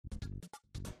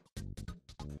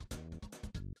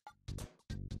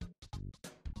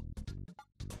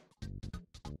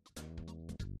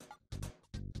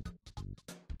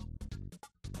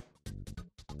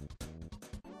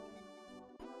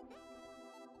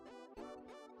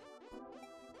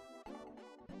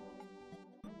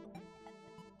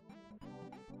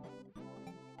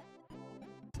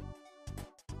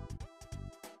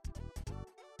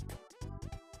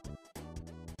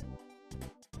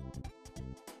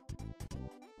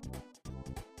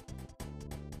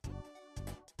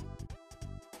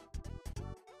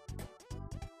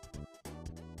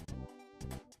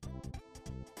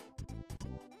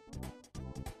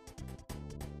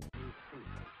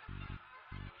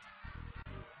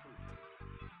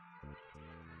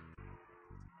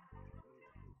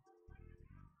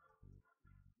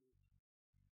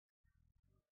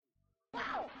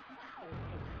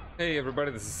Hey everybody,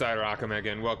 this is Cyrock'em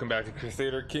again. Welcome back to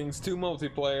Crusader Kings 2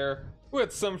 multiplayer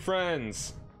with some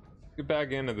friends. Get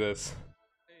back into this.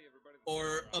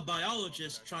 Or a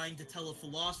biologist trying to tell a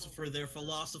philosopher they're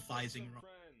philosophizing wrong.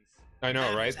 I know,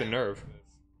 That right? has The happened. nerve.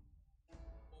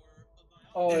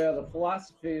 Oh yeah, the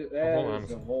philosophy, that hold on. is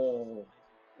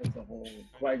it's a whole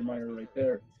quagmire right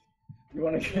there. You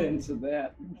want to get into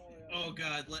that? Oh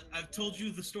god, I've told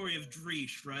you the story of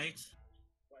Dreesh, right?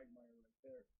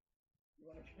 You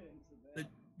want to get into The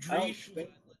that? I don't Dreesh, think-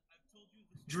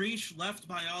 Dreesh left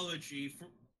biology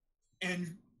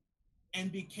and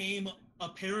became a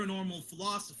paranormal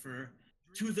philosopher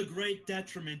to the great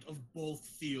detriment of both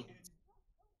fields.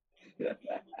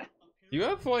 You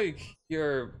have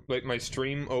my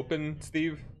stream open,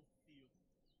 Steve?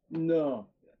 No.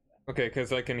 Okay,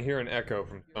 because I can hear an echo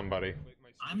from somebody.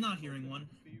 I'm not hearing one.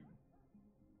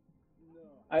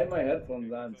 I had my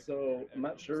headphones on, so I'm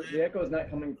not sure. The echo is not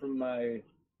coming from my.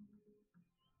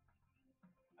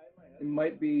 It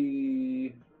might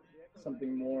be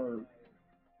something more.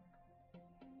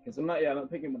 Because I'm not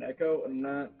picking up an echo.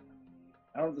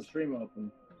 I don't have the stream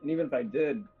open. And even if I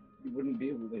did, you wouldn't be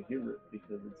able to hear it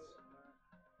because it's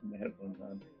my headphones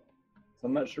on. So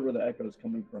I'm not sure where the echo is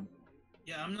coming from.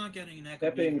 Yeah, I'm not getting an echo.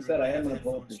 That being either, said, and I am have going to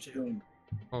pull up headphones, the too. stream.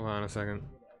 Hold on a second.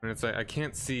 And it's like, I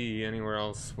can't see anywhere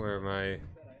else where my...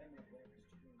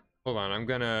 Hold on, I'm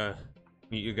gonna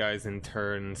mute you guys in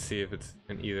turn and see if it's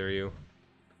in either of you.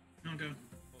 Okay.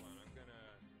 Hold on, I'm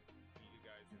gonna mute you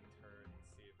guys in turn and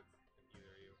see if it's in either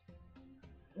of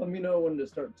you. Let me know when to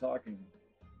start talking.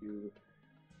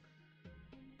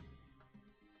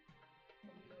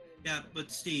 Yeah,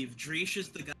 but Steve, Dreesh is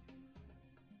the guy.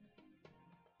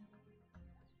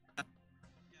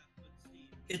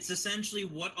 It's essentially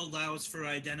what allows for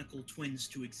identical twins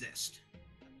to exist.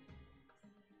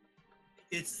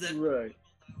 It's that Right.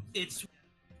 it's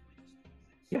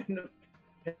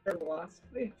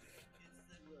Philosophy?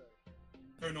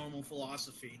 paranormal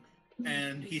philosophy,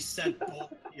 and he set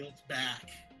both fields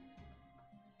back.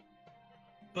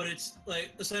 But it's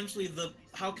like essentially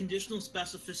how conditional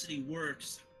specificity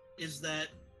works is that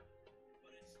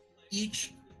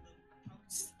each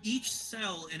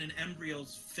cell in an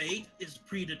embryo's fate is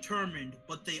predetermined,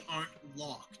 but they aren't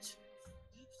locked.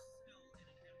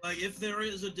 Like if there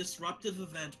is a disruptive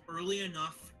event early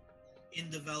enough in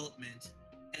development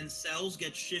and cells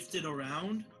get shifted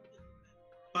around,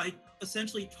 by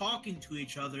essentially talking to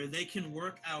each other, they can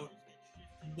work out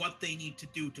what they need to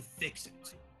do to fix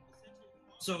it.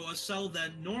 So a cell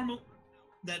that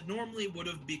normally would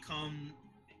have become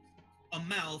a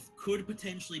mouth could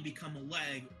potentially become a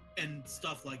leg and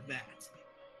stuff like that.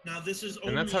 Now this is only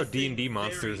And that's how a thing D&D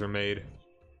monsters are made.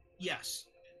 Yes.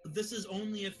 This is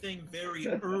only a thing very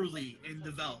early in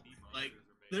development. Like,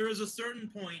 there is a certain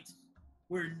point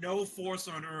where no force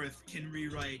on Earth can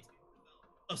rewrite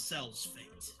a cell's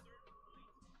fate.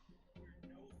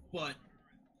 But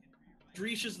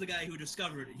Dreesh is the guy who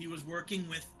discovered it. He was working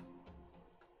with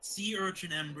sea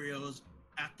urchin embryos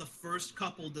at the first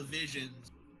couple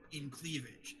divisions in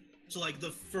cleavage. So, like,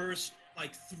 the first,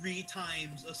 3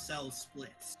 times a cell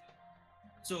splits.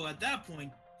 So at that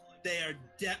point,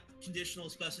 conditional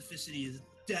specificity is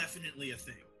definitely a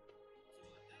thing.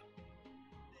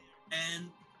 And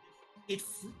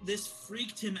this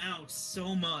freaked him out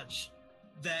so much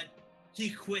that he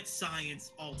quit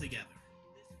science altogether.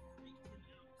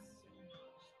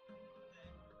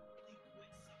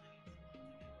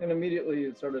 And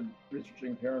immediately started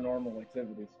researching paranormal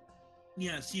activities.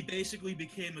 Yes, he basically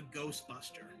became a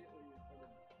Ghostbuster.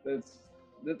 That's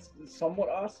somewhat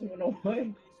awesome in a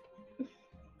way.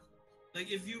 Like,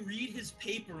 if you read his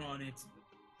paper on it,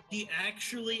 he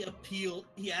actually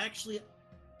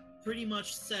pretty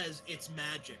much says it's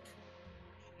magic.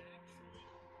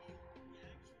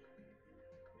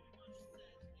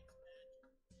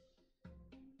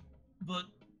 But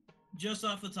just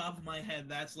off the top of my head,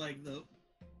 that's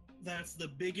the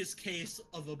biggest case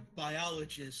of a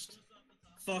biologist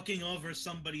fucking over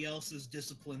somebody else's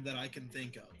discipline that I can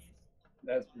think of.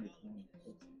 That's pretty funny.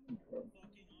 That's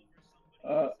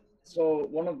incredible. So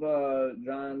one of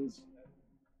John's.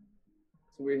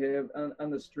 So we have on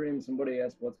the stream. Somebody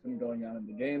asked what's been going on in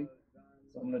the game.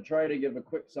 So I'm gonna try to give a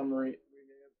quick summary.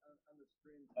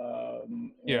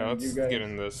 Yeah, let's get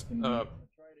in this.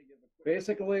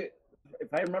 Basically,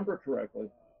 if I remember correctly,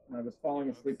 I was falling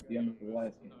asleep at the end of the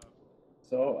last game,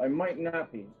 so I might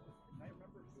not be.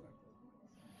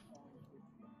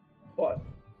 But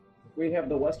we have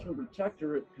the Western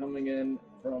Protectorate coming in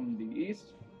from the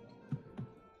east.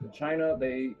 China,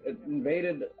 they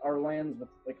invaded our lands with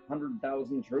like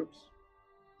 100,000 troops.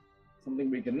 Something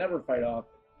we could never fight off.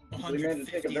 They managed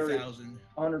to take a very 150,000.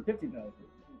 150,000.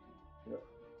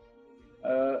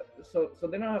 So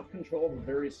they now have control of a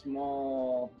very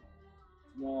small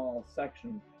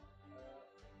section,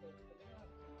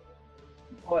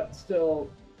 but still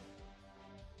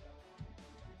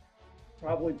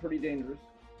probably pretty dangerous.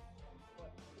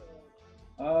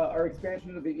 Our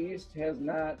expansion to the east has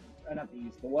not the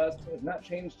east, the west has not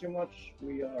changed too much.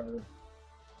 We are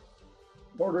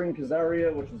bordering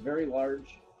Khazaria, which is very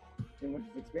large, and which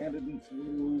has expanded into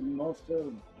most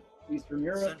of Eastern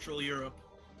Europe. Central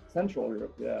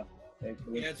Europe, yeah.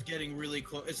 Actually. Yeah, it's getting really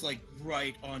close. It's like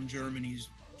right on Germany's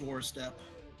doorstep.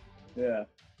 Yeah.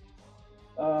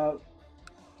 To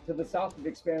the south, we've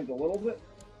expanded a little bit,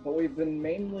 but we've been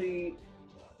mainly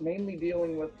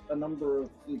dealing with a number of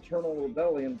internal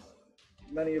rebellions,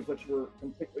 many of which were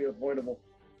completely avoidable,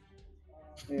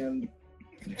 and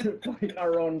like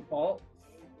our own fault.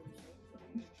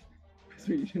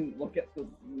 So you didn't look at the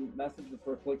message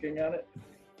before clicking on it.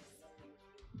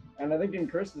 And I think in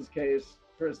Chris's case,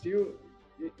 Chris, you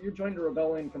joined a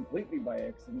rebellion completely by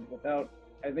accident without,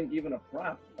 I think, even a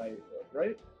prompt, right?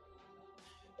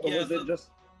 Or yeah, was it just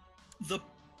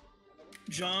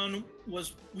John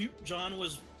was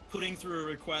putting through a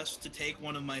request to take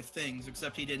one of my things,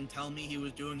 except he didn't tell me he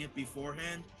was doing it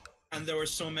beforehand, and there were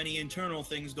so many internal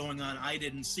things going on I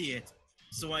didn't see it,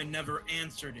 so I never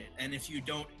answered it. And if you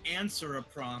don't answer a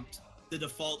prompt, the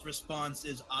default response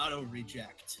is auto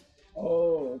reject.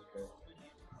 Oh, okay.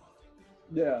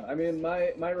 Yeah, I mean,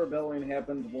 my rebellion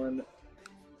happened when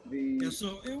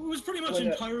so it was pretty much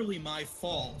entirely my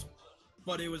fault,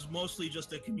 but it was mostly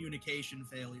just a communication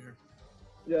failure.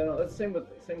 Yeah, no, that's same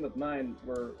with mine,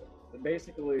 where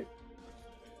basically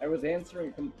I was answering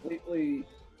a completely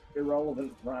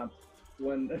irrelevant prompt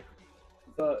when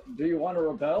the "Do you want to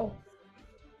rebel?"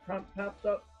 prompt popped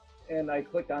up, and I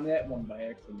clicked on that one by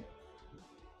accident.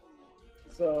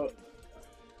 So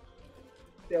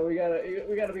yeah, we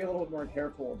gotta be a little bit more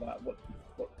careful about what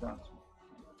prompts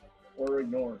or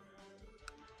ignore.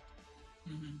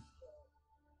 Mm-hmm.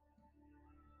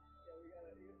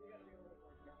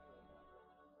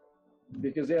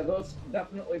 Because yeah, those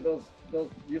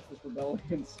useless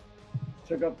rebellions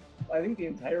took up, I think, the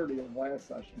entirety of last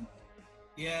session.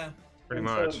 Yeah, pretty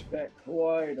much. So that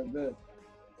quite a bit.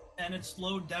 And it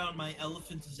slowed down my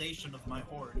elephantization of my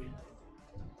horde.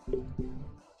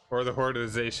 Or the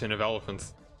hordization of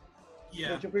elephants.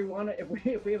 Yeah. Which,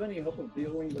 if we have any hope of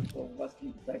dealing with the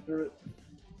Western Protectorate,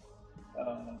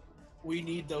 we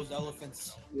need those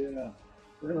elephants. Yeah,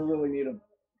 we're gonna really need them.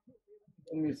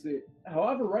 Let me see.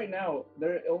 However, right now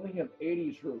they only have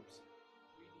 80 troops,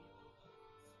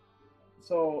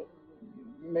 so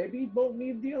maybe both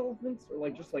need the elephants, or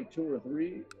just 2 or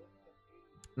 3.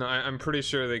 No, I'm pretty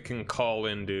sure they can call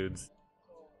in dudes.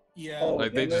 Yeah. Oh,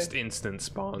 they just instant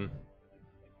spawn.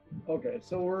 Okay,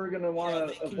 so we're gonna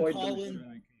want to avoid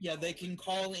them. Yeah, they can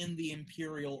call in the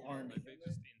Imperial Army. They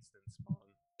just instant spawn.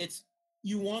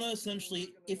 You want to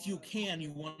essentially, if you can,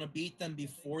 you want to beat them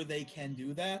before they can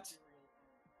do that,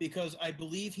 because I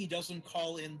believe he doesn't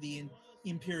call in the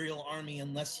Imperial Army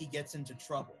unless he gets into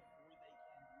trouble.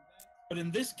 But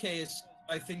in this case,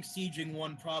 I think sieging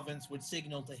one province would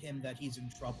signal to him that he's in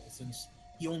trouble, since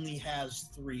he only has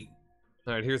 3.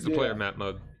 Alright, here's the player map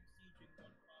mode.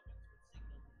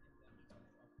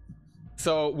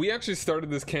 So, we actually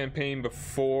started this campaign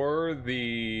before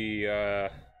the,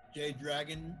 Jade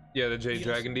Dragon? Yeah, the Jade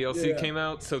Dragon DLC came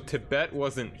out, so Tibet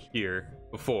wasn't here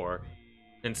before.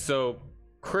 And so,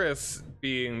 Chris,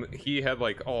 he had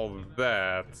all of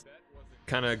that,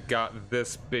 kind of got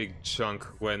this big chunk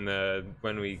when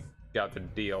we got the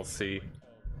DLC.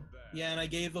 Yeah, and I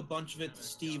gave a bunch of it to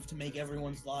Steve to make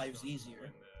everyone's lives easier.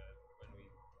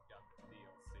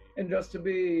 And just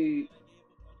to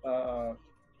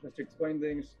explain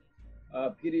things,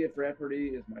 PDF Rafferty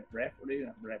is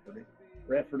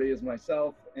Rafferty is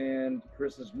myself, and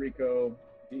Chris is Rico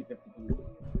D52.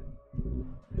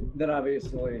 Then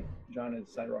obviously John is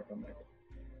Cyrock Omega.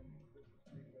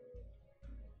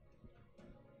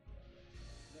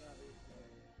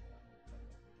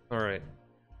 Alright.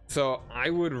 So, I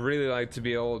would really like to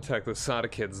be able to attack the Sada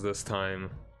kids this time.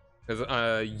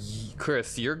 Because,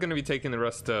 Chris, you're going to be taking the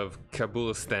rest of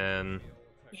Kabulistan.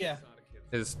 Yeah.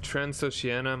 Is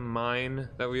Transoceania mine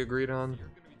that we agreed on?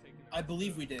 I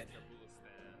believe we did.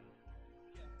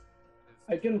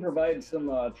 I can provide some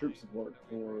troop support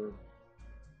for...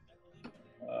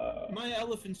 My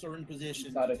elephants are in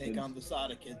position to take on the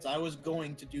Sada kids. I was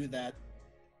going to do that.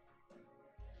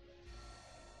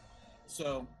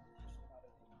 So,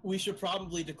 we should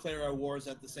probably declare our wars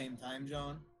at the same time,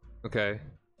 John. Okay.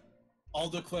 I'll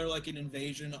declare an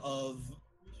invasion of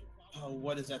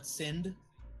what is that, Sind?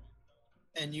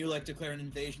 And you like declare an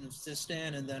invasion of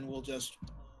Sistan, and then we'll just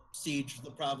siege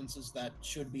the provinces that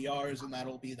should be ours, and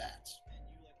that'll be that.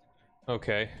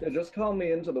 Okay. Yeah, just call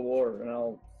me into the war, and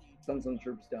I'll send some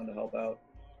troops down to help out.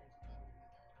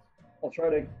 I'll try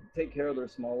to take care of their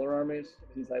smaller armies,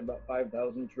 since I have about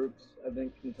 5,000 troops, I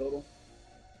think, in total.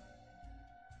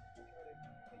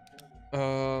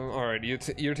 All right.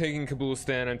 You're taking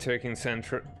Kabulistan. I'm taking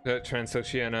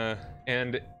Transoxiana,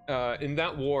 and in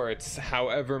that war, it's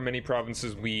however many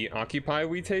provinces we occupy,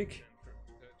 we take.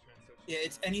 Yeah,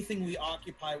 it's anything we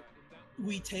occupy.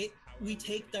 We take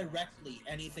directly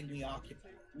anything we occupy.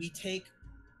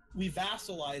 We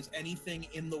vassalize anything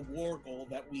in the war goal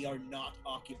that we are not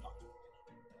occupying.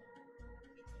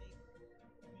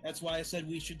 That's why I said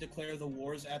we should declare the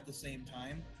wars at the same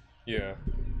time. Yeah.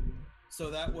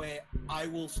 So that way,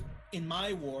 in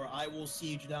my war, I will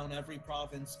siege down every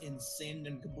province in Sind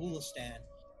and Kabulistan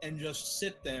and just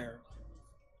sit there,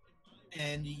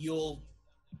 and you'll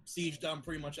siege down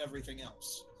pretty much everything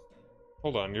else.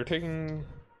 Hold on,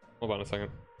 hold on a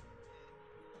second.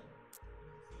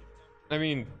 I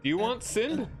mean, do you want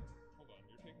Sind?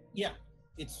 Yeah,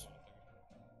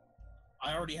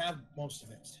 I already have most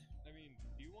of it. I mean,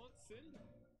 do you want Sind?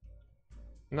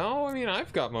 No, I mean,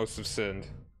 I've got most of Sind.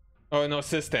 Oh, no,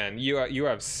 Sistan. You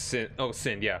have Sind. Oh,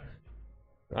 Sind, yeah.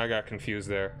 I got confused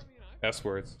there. S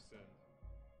words.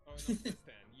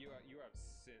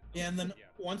 Yeah, and then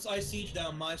once I siege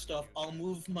down my stuff, I'll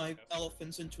move my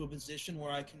elephants into a position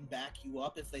where I can back you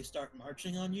up if they start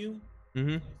marching on you.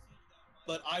 Mm-hmm.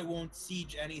 But I won't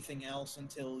siege anything else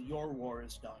until your war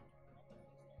is done.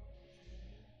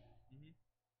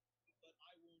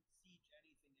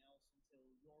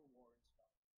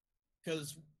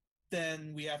 Because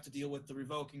then we have to deal with the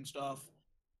revoking stuff,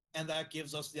 and that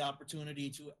gives us the opportunity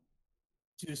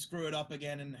to screw it up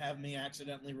again and have me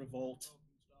accidentally revolt.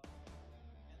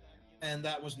 And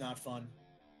that was not fun.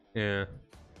 Yeah.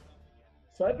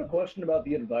 So I have a question about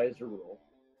the advisor rule.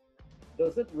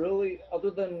 Does it really, other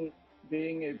than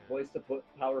being a place to put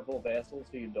powerful vassals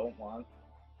who you don't want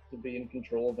to be in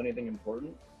control of anything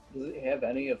important, does it have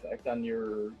any effect on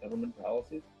your government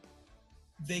policies?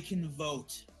 They can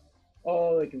vote.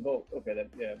 Oh, they can vote. Okay,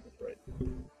 yeah, that's right.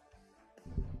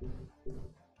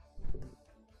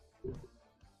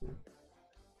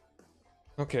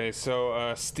 Okay,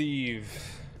 so Steve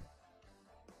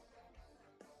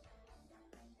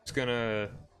is gonna.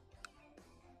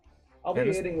 I'll be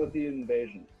aiding with the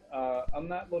invasion. I'm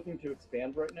not looking to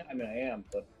expand right now. I mean, I am,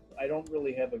 but I don't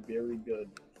really have a very good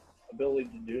ability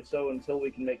to do so until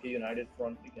we can make a united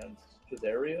front against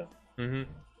Crusader.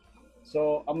 Mm-hmm.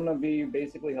 So I'm gonna be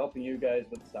basically helping you guys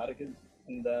with Statikids,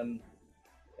 and then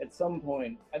at some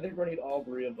point, I think we're gonna need all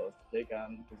three of us to take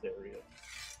on this area.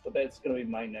 But that's gonna be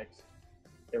my next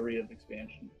area of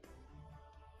expansion.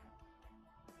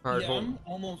 All right, yeah, I'm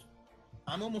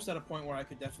almost at a point where I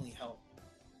could definitely help.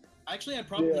 Actually, I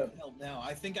probably could help now.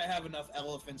 I think I have enough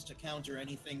elephants to counter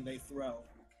anything they throw.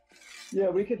 Yeah,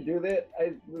 we could do that.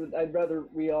 I'd rather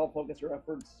we all focus our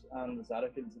efforts on the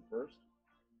Statikids at first,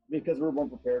 because we're more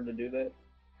prepared to do that,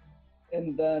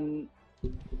 and then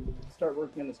start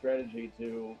working on a strategy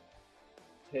to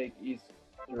take Eastern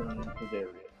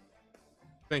Crusader.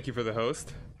 Thank you for the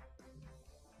host.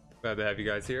 Glad to have you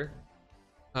guys here.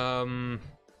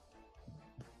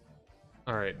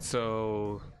 All right,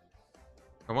 so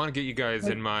I want to get you guys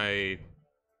in my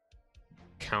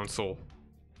council.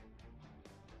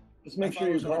 Just make sure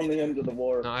you call me into the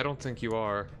war. No, I don't think you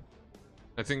are.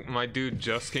 I think my dude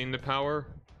just came to power.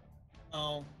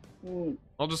 Oh.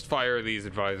 I'll just fire these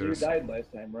advisors. You died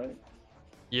last time, right?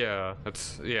 Yeah,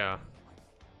 yeah.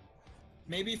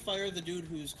 Maybe fire the dude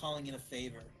who's calling in a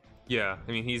favor. Yeah,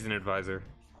 I mean, he's an advisor.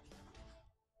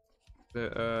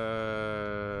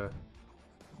 Fire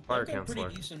counselor.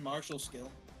 Pretty decent martial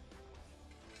skill.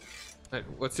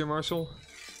 What's your martial?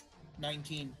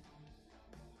 19.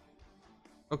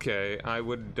 Okay, I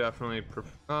would definitely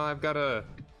I've got a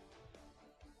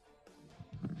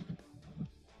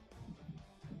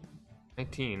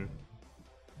 19.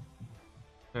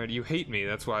 Alright, you hate me,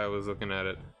 that's why I was looking at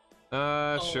it.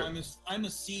 Sure. I'm a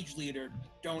siege leader.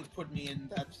 Don't put me in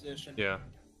that position. Yeah.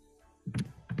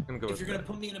 If you're gonna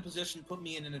put me in a position, put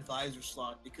me in an advisor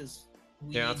slot, because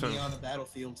we need me on the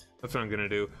battlefield. That's what I'm gonna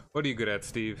do. What are you good at,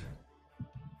 Steve?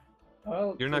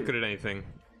 You're not good at anything.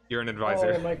 You're an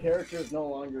advisor. Oh, my character is no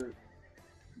longer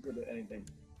good at anything.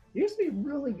 He used to be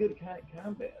really good at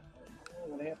combat. I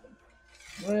don't know what happened.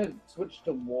 I'm gonna switch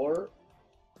to war.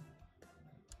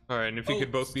 Alright, and if you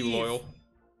could both be loyal.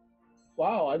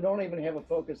 Wow, I don't even have a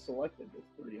focus selected. That's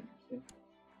pretty interesting.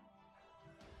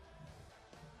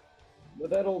 But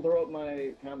that'll throw up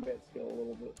my combat skill a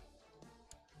little bit.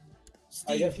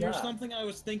 Steve, guess here's not. something I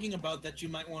was thinking about that you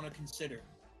might want to consider.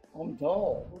 I'm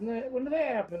dull. When did that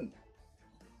happen?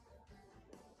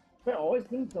 Have I always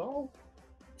been dull?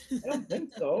 I don't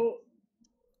think so.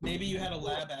 Maybe you had a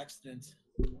lab accident.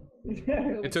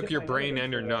 Yeah, It took your brain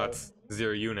and your nuts. 'Cause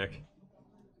you're a eunuch.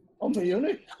 I'm a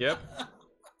eunuch? Yep.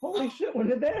 Holy shit, when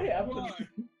did that happen?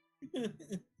 That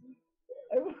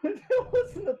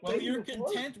wasn't a Well, thing you're before.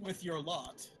 content with your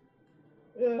lot.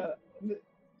 Yeah.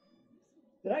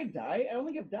 Did I die? I don't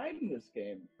think I've died in this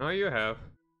game. Oh, you have.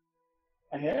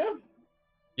 I have?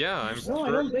 Yeah, I'm No, I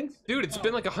sure. don't think so. Dude, it's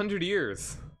been like 100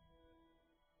 years.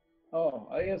 Oh,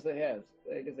 I guess it has.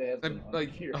 I guess it has been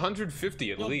Like years.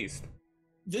 150 at Well, least.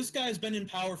 This guy's been in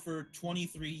power for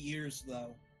 23 years,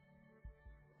 though.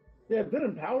 Yeah, I've been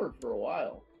in power for a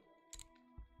while.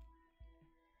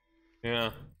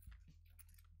 Yeah.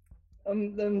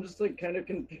 I'm just like kind of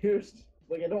confused.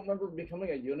 Like I don't remember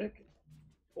becoming a eunuch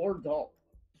or dull.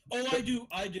 Oh,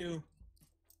 I do.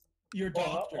 Your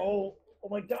doctor. Oh,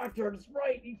 my doctor, that's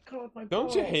right. He cut off my Don't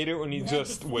you balls. hate it when you You had the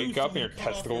just flu, wake so up and you your cut off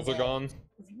your testicles are gone?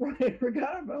 That's right. I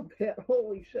forgot about that.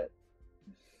 Holy shit.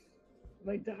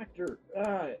 My doctor.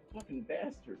 Fucking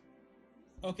bastard.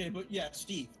 Okay, but yeah,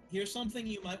 Steve, here's something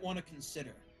you might want to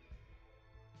consider.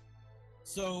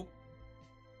 So,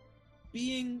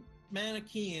 being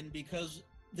Manichaean because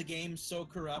the game's so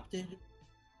corrupted,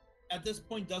 at this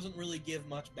point doesn't really give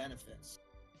much benefits.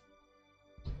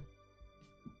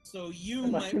 So you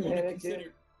Am I might want to Manichaean?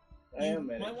 consider I am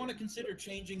might Manichaean. want to consider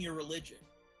changing your religion.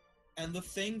 And the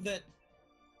thing that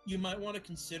you might want to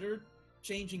consider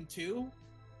changing to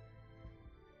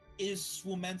is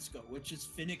Swimensko, which is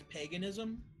Finnic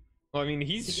paganism. Well, I mean,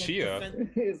 he's To get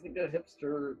Shia. He's like a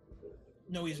hipster.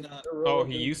 No, he's not. Oh,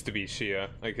 he used to be Shia.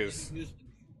 Like his.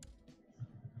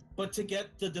 But to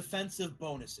get the defensive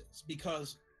bonuses,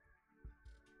 because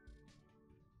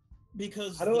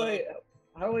How do I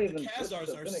even the switch Khazars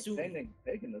to are Finnic Sunni.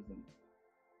 paganism?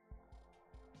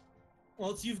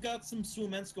 Well, you've got some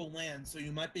Swimensko land, so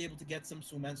you might be able to get some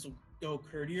Swimensko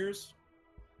courtiers.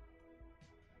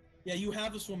 Yeah, you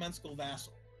have a Swimensko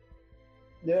vassal.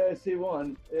 Yeah, I see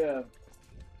one. Yeah.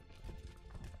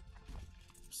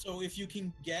 So if you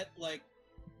can get a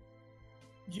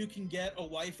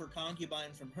wife or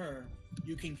concubine from her,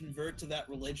 you can convert to that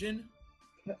religion.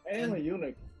 I am a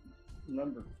eunuch.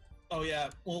 Remember. Oh yeah,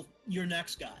 well, your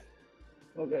next guy.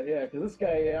 Okay, yeah, because this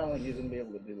guy, I don't think he's gonna be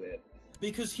able to do that.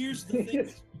 Because here's the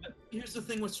thing. Here's the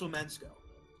thing with Swimensko.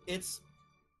 It's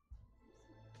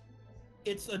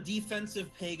a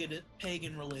defensive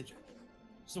pagan religion.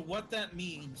 So what that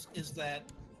means is that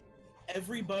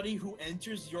everybody who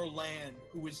enters your land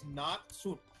who is not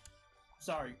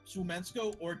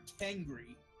Swimensko or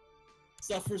Tengri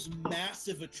suffers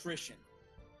massive attrition.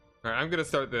 Alright, I'm gonna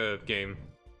start the game.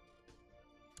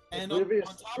 And on top of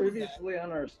that, Previously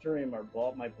on our stream, my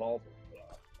balls were cut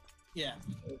off. yeah.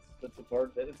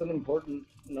 It's an important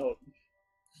note.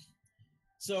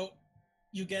 So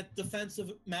you get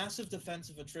massive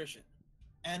defensive attrition.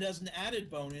 And as an added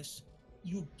bonus,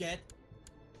 you get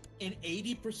an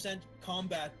 80%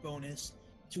 combat bonus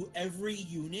to every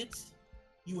unit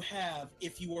you have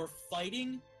if you are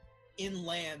fighting in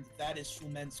land that is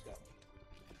Swimensko.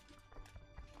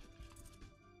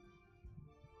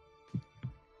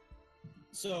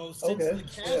 So since Okay, the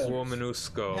Khazars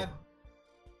Womanusko. have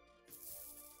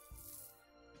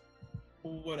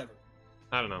whatever.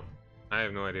 I don't know. I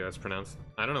have no idea how it's pronounced.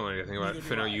 I don't know anything about Neither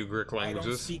do Finno-Ugric I don't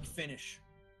languages. speak Finnish.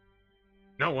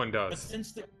 No one But does.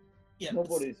 since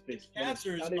Nobody speaks Finnish,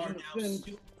 Khazars not are even now the Finns.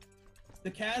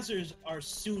 the Khazars are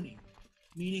Sunni,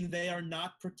 meaning they are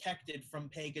not protected from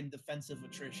pagan defensive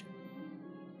attrition.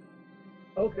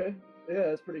 Okay, yeah,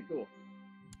 that's pretty cool.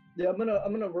 Yeah, I'm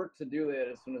gonna work to do that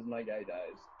as soon as my guy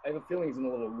dies. I have a feeling it's gonna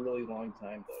live a really long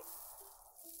time,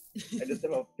 though. I just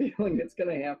have a feeling it's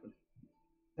gonna happen.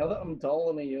 Now that I'm dull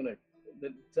and a eunuch,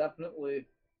 that definitely.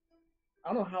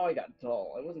 I don't know how I got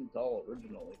dull. I wasn't dull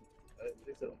originally. At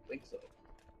least I don't think so.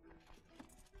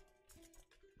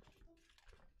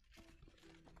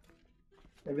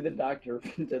 Maybe the doctor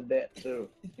did that too.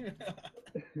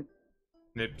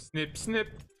 Snip, snip, snip.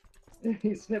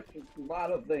 He snipped a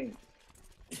lot of things.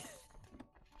 He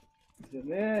said,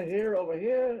 "Man, here, over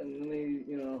here," and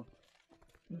then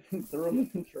he, threw them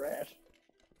in the trash.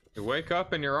 You wake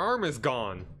up and your arm is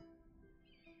gone.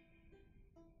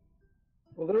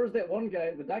 Well, there was that one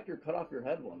guy. The doctor cut off your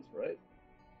head once, right?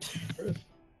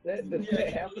 Did that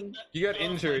happen? You got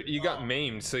injured, you got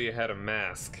maimed, so you had a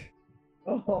mask.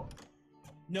 Oh,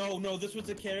 No, this was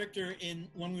a character in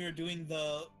when we were doing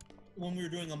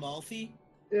Amalfi.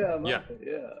 yeah, Yeah.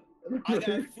 yeah. I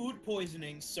got food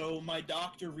poisoning, so my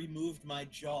doctor removed my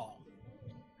jaw.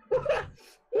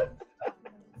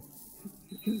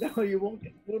 No, you won't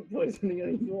get food poisoning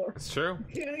anymore. It's true.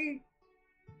 Okay.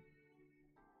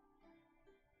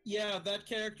 Yeah, that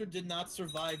character did not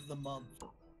survive the month.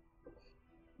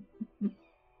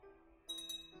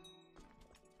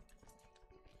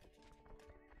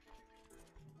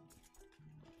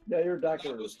 Yeah, you're a doctor.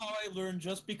 That was how I learned.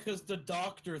 Just because the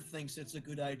doctor thinks it's a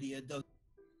good idea, doesn't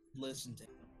listen to him.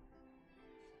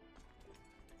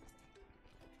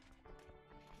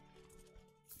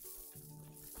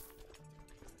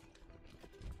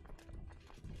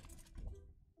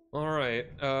 All right.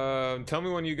 Tell me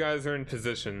when you guys are in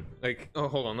position. Like, oh,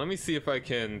 hold on. Let me see if I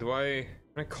can. Can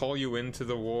I call you into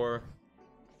the war,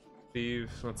 Steve?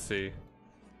 Let's see.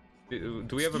 Do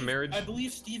we have a marriage? I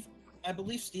believe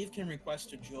Steve can request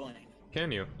to join. Can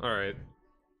you? All right.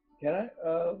 Can I?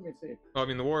 Let me see. Oh, I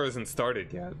mean, the war isn't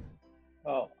started yet.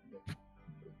 Oh.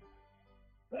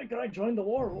 Can I join the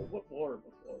war? What war?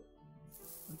 What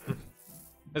war?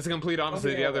 It's a complete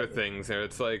opposite of the other things. There,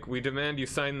 it's like we demand you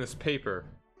sign this paper.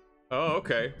 Oh,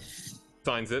 okay.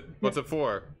 Signs it. What's it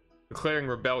for? Declaring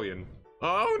rebellion.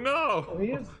 Oh no! Oh,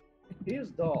 he is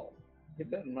dull.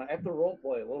 Keep that in mind. I have to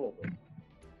roleplay a little bit.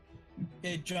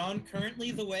 Okay, John,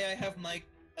 currently the way I have my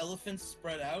elephants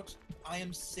spread out, I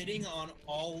am sitting on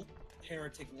all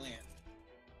heretic land.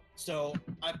 So,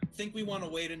 I think we want to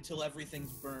wait until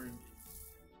everything's burned.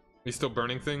 You still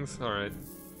burning things? Alright.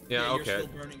 Yeah, You're okay. still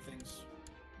burning things.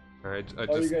 Alright, I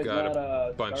Oh, you just guys got not,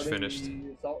 a bunch starting finished.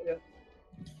 the assault yet?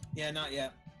 Yeah, not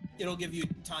yet. It'll give you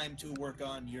time to work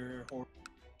on your horse.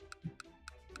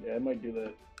 Yeah, I might do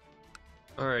that.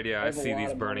 Alright, yeah, I have a see lot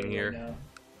these of burning money here. right now.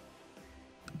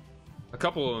 A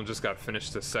couple of them just got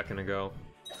finished a second ago.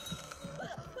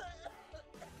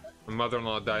 My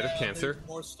mother-in-law died of cancer.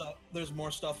 There's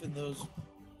more stuff in those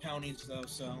counties, though.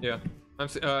 So Yeah,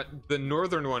 the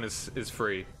northern one is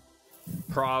free.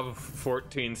 Prov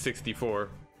 1464.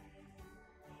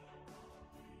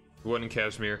 One in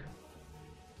Kashmir.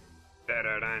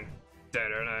 Da-da-dan,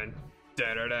 da-da-dan,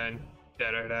 da-da-dan,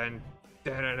 da-da-dan,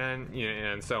 da-da-dan,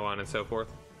 yeah, and so on and so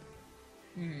forth.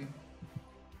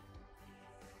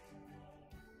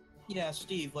 Yeah,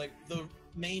 Steve, like, the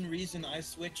main reason I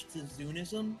switched to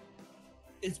Zunism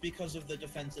is because of the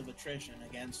defensive attrition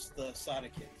against the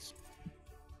Sadakids.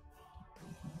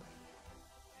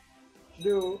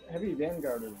 Heavy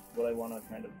Vanguard is what I want to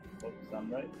kind of focus on,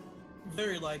 right?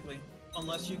 Very likely.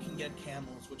 Unless you can get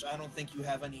camels, which I don't think you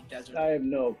have any desert. I have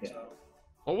no camels.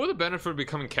 What would the benefit of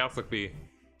becoming Catholic be?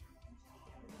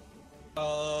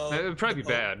 It would probably be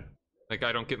bad. Like,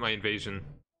 I don't get my invasion.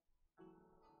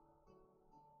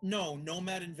 No,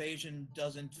 nomad invasion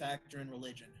doesn't factor in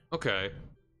religion. Okay.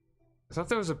 I thought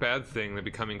that was a bad thing that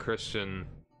becoming Christian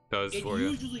does for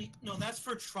you. No, that's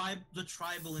for the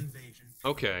tribal invasion.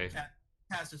 Okay.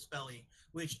 Casus Belli,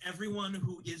 which everyone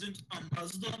who isn't a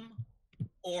Muslim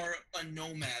or a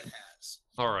nomad has.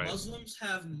 Alright. Muslims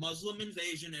have Muslim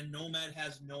invasion and nomad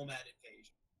has nomad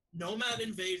invasion. Nomad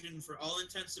invasion, for all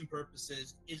intents and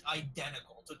purposes, is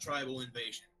identical to tribal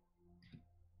invasion.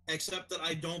 Except that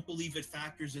I don't believe it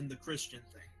factors in the Christian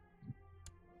thing.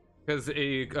 Because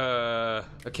a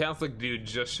Catholic dude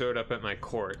just showed up at my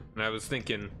court, and I was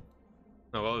thinking,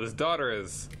 oh well, his daughter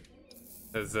has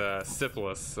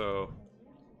syphilis, so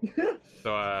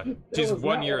she's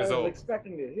 1 year old.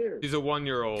 Expecting to hear. She's a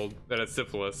 1-year-old that has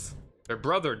syphilis. Their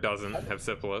brother doesn't have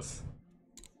syphilis.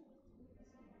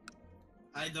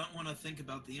 I don't want to think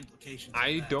about the implications.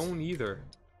 I don't either.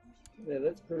 Yeah,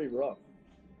 that's pretty rough.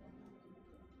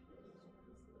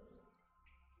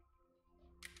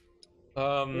 Yeah,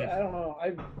 I don't know.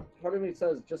 Part of me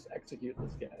says just execute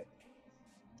this guy.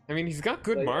 I mean, he's got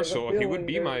good Like, martial. He would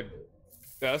be my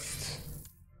best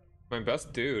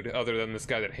dude, other than this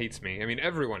guy that hates me. I mean,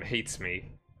 everyone hates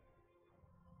me.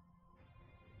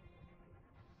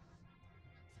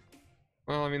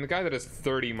 Well, I mean, the guy that has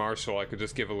 30 martial, I could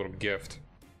just give a little gift.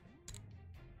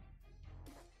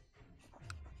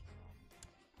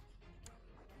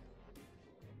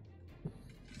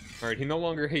 Alright, he no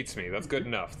longer hates me. That's good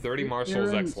enough. 30 martial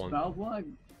is excellent.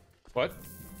 What?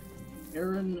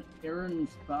 Aaron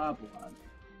Spablog.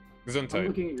 Gesundheit. I'm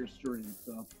looking at your stream,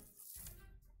 so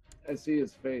I see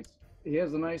his face. He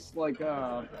has a nice, like,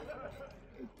 helmet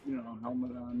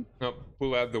on. Nope.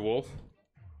 Pulad the Wolf.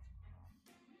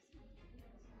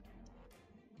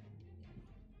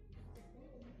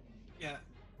 Yeah,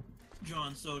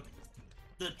 John, so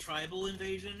the tribal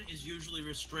invasion is usually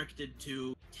restricted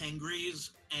to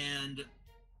Tengris and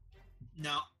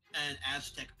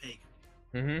Aztec pagan.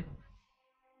 Mm-hmm.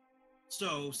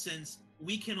 So since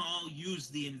we can all use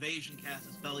the invasion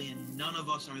casus belli, and none of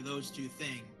us are those two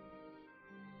things.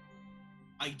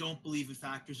 I don't believe it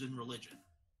factors in religion.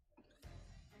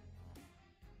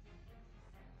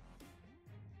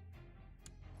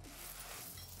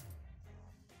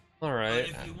 All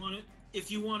right.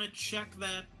 If you want to check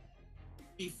that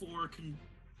before,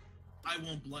 I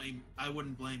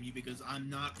wouldn't blame you because I'm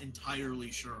not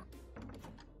entirely sure.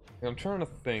 I'm trying to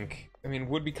think. I mean,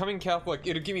 would becoming Catholic,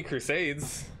 it'd give me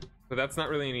Crusades, but that's not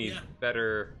really any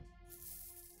better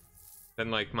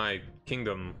than like my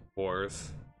Kingdom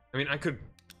Wars. I mean,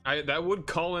 that would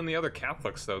call in the other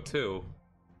Catholics though too.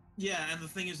 Yeah, and the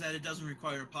thing is that it doesn't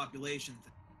require a population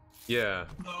thing. Yeah.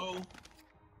 So,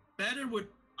 better would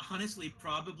honestly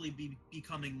probably be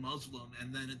becoming Muslim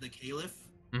and then the Caliph,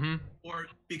 or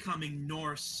becoming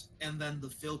Norse and then the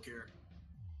Filker.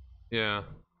 Yeah.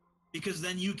 Because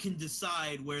then you can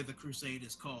decide where the crusade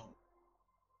is called.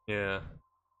 Yeah.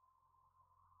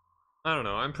 I don't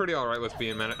know. I'm pretty alright with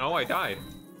being man. Oh, I died.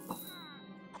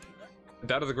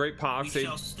 Died of the Great Pog. We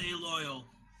shall stay loyal.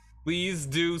 Please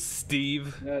do,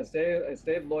 Steve. Yeah, I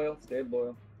stayed loyal. I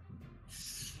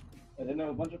didn't have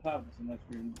a bunch of pops unless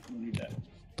we need that.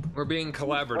 We're being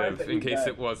collaborative in case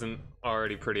it wasn't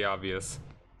already pretty obvious.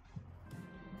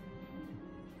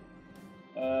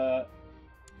 I'm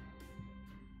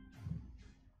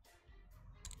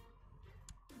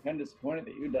kind of disappointed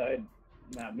that you died,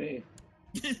 not me.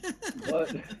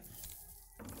 But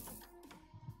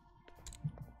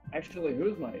actually,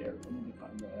 who's my heir? I need to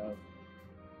find that out.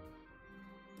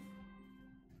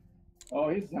 Oh,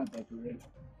 he's not that great.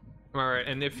 Alright,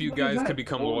 and if you guys could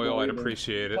become loyal, I'd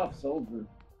appreciate it. Tough soldier.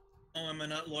 Oh, am I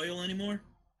not loyal anymore?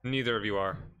 Neither of you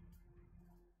are.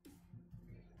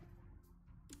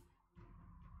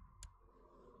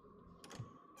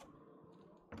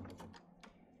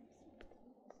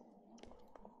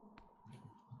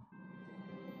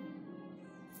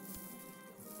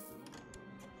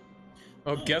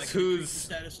 Oh, guess who's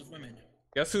status of women?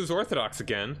 Guess who's Orthodox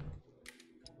again?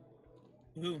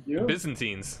 Who? You? The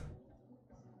Byzantines.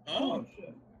 Oh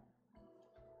shit.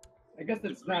 I guess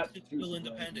it's not too still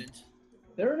independent.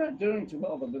 They're not doing too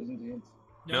well, the Byzantines.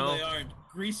 No, they aren't.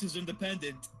 Greece is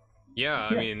independent. Yeah,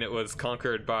 I mean, it was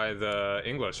conquered by the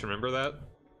English, remember that?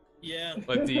 Yeah.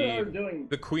 Like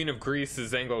the Queen of Greece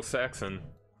is Anglo-Saxon.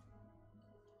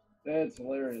 That's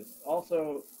hilarious.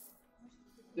 Also,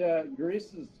 yeah,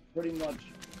 Greece is pretty much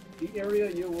the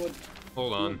area you would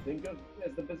think of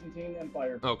as the Byzantine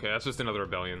Empire. Okay, that's just another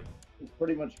rebellion. It's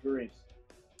pretty much Greece.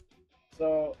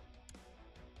 So,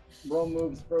 Rome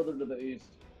moves further to the east.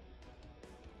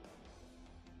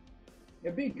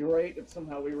 It'd be great if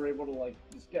somehow we were able to, like,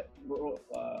 just get the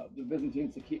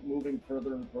Byzantines to keep moving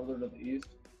further and further to the east.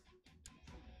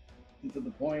 And to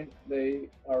the point they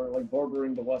are, like,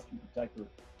 bordering the Western Protectorate.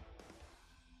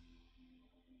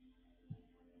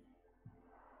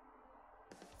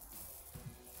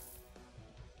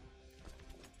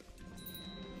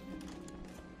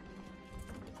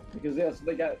 Because yeah, so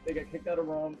they got kicked out of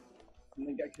Rome, and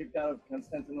they got kicked out of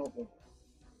Constantinople.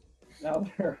 Now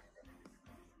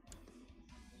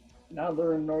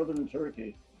they're in northern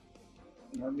Turkey,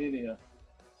 in Armenia.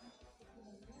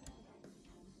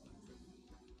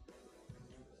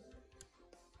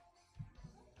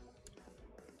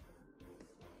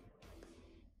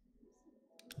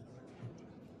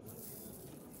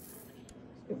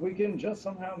 If we can just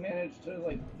somehow manage to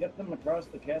like get them across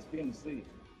the Caspian Sea.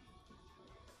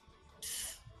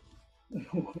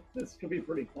 This could be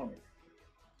pretty funny.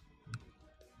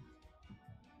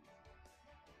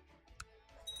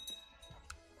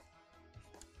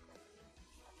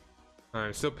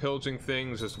 I'm still pillaging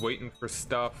things, just waiting for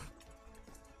stuff.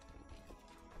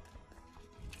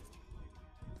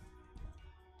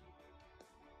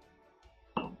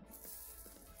 I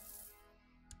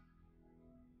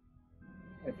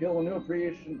feel a new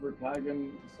appreciation for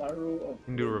Kagan Saru of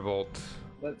Hindu revolt.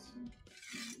 Let's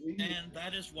and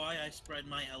that is why I spread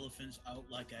my elephants out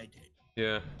like I did.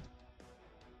 Yeah.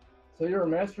 So you're a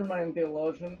mastermind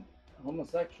theologian,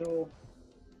 homosexual.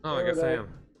 Oh, I guess I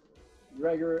am.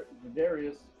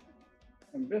 Gregarious,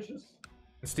 ambitious.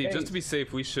 Steve, just to be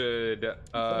safe, we should.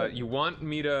 You want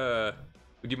me to?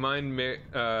 Would you mind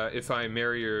if I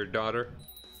marry your daughter?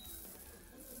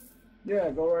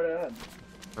 Yeah, go right ahead.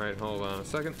 All right, hold on a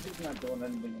second. She's not doing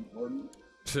anything important.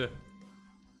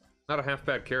 Not a half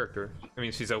bad character. I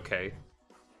mean, she's okay.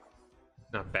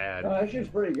 Not bad. She's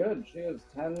pretty good. She has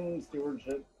 10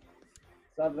 stewardship,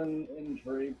 7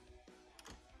 intrigue.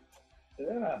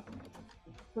 Yeah,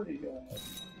 it's pretty.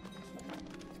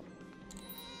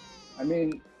 I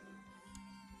mean,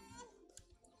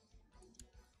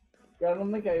 I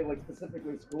don't think I like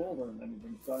specifically schooled her or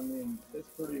anything, so I mean, it's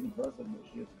pretty impressive that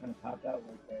she just kind of popped out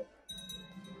like that.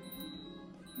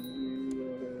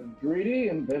 Greedy,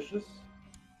 ambitious,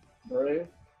 brave,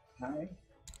 kind,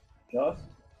 just,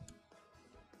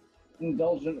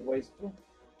 indulgent, wasteful.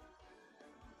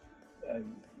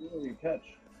 Really you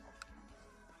catch.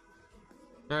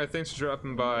 Alright, thanks for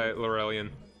dropping by, Laurelian.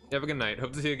 Have a good night.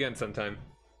 Hope to see you again sometime.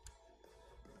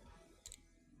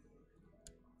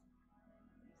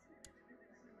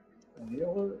 A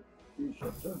healer, you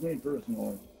should serve me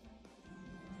personally.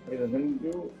 Wait, a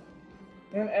Hindu?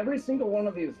 Man, every single one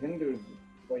of these Hindus,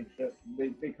 like, shit,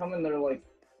 they come in there, like,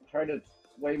 try to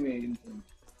sway me into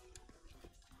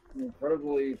an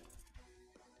incredibly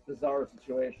bizarre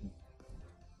situation.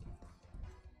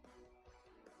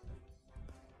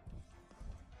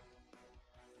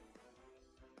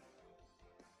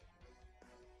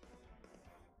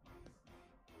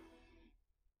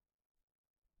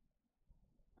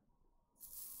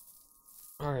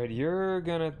 Alright, you're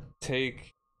gonna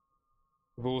take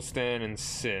Bulstan and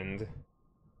Sind.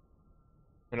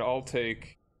 And I'll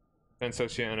take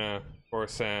Pensociana,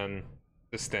 Orsan,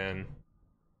 Distan.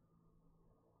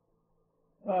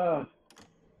 The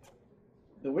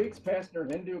week's pastor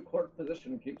Hindu court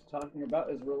physician keeps talking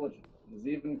about his religion. He's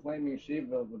even claiming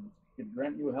Shiva could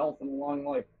grant you health and a long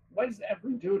life. Why does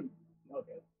every dude...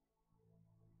 Okay.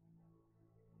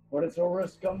 But it's a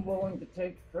risk I'm willing to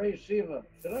take. Praise Shiva.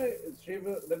 Is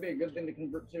Shiva, that'd be a good thing to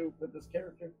convert to with this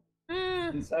character?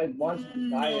 Inside wants to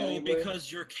die anyway? Because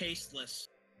you're caseless.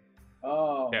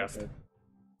 Oh, yes. Okay.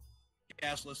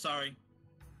 Caseless, sorry.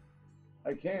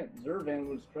 I can't. Zervan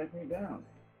would strike me down.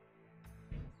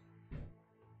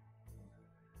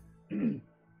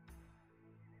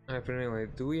 Alright, but anyway,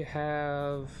 do we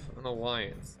have an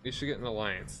alliance? We should get an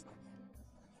alliance.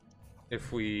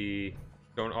 If we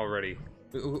don't already.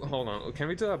 Hold on, can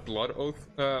we do a blood oath?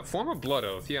 Form a blood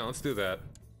oath, yeah, let's do that.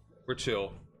 We're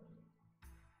chill.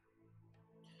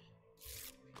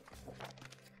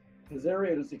 His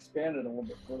area just expanded a little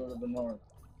bit further to the north.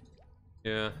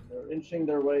 Yeah. They're inching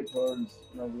their way towards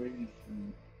Norwegian.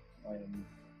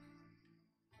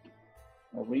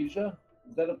 Norwegia?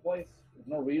 Is that a place? Is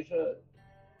Norwegia?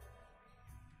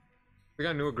 I think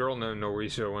I knew a girl named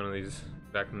Norwegia one of these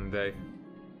back in the day.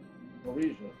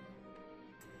 Norwegia.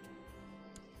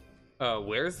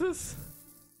 Where is this?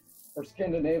 Or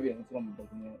Scandinavia, that's what I'm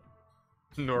looking at.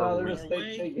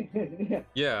 Norway.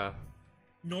 Yeah.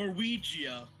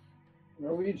 Norwegia.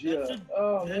 Norwegia.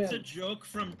 That's a joke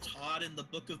from Todd in the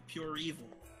Book of Pure Evil.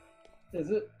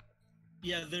 Is it?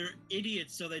 Yeah, they're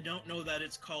idiots, so they don't know that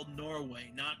it's called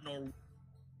Norway, not Norway.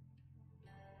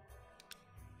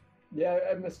 Yeah,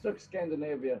 I mistook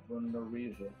Scandinavia for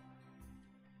Norwegia.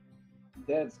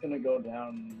 That's gonna go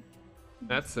down.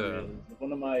 That's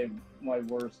one of my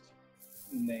worst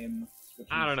name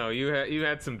switches. I don't know. You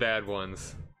had some bad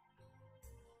ones.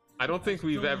 I don't think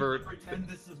we've ever. Pretend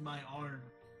this is my arm.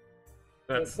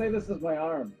 Let's say this is my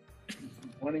arm.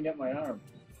 Pointing at my arm.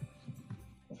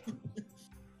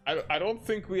 I don't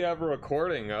think we have a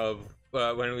recording of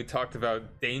when we talked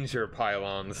about danger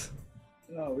pylons.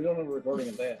 No, we don't have a recording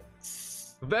of that.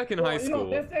 Back in high school.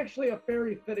 That's actually a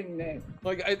very fitting name.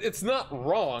 Like, it's not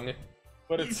wrong,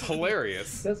 but it's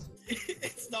hilarious.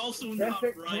 It's also not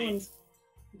right.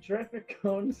 Traffic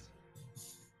cones.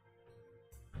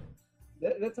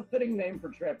 That's a fitting name for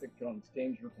traffic cones,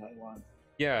 danger pylons.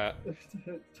 Yeah.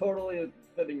 Totally a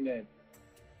fitting name.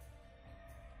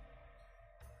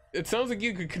 It sounds like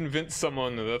you could convince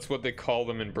someone that that's what they call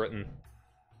them in Britain.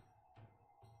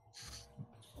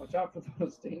 Watch out for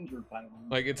those danger pylons.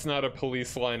 Like, it's not a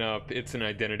police lineup, it's an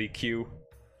identity queue.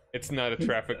 It's not a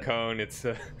traffic cone, it's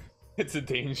a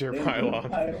danger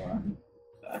pylon.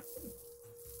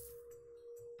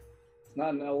 It's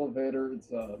not an elevator, it's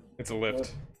a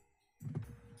lift.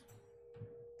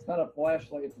 It's not a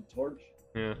flashlight, it's a torch.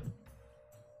 Yeah.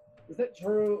 Is that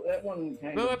true? That one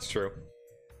kind of... No, that's true.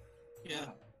 Yeah.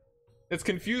 It's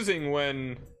confusing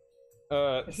when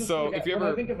so like if you when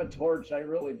ever I think of a torch, I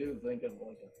really do think of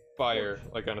like a fire,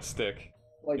 torch. like on a stick.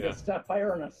 Like yeah. a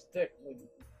fire on a stick. Like,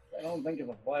 I don't think of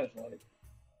a flashlight.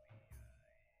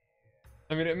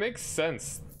 I mean, it makes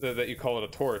sense that you call it a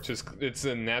torch. It's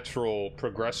a natural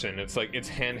progression. It's like it's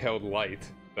handheld light,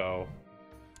 so.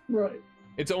 Right.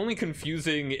 It's only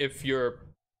confusing if you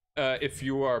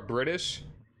are British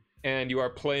and you are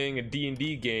playing a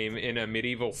D&D game in a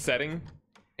medieval setting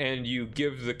and you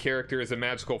give the characters a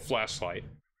magical flashlight.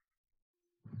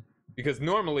 Because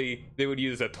normally they would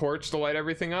use a torch to light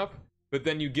everything up, but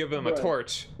then you give them a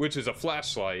torch, which is a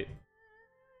flashlight.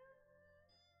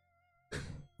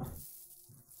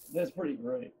 That's pretty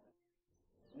great.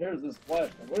 Here's this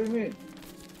flashlight. What do you mean?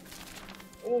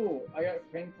 Oh, I got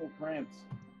painful cramps.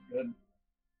 Good.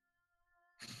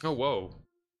 Oh, whoa.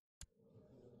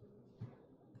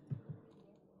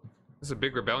 There's a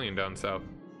big rebellion down south.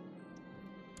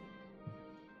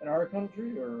 In our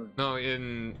country, or? No,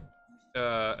 in,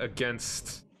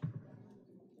 against,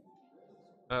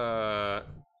 Vigrapala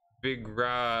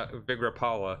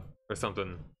or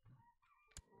something.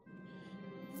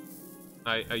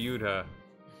 Ayudha.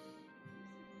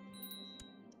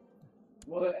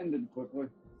 Well, it ended quickly.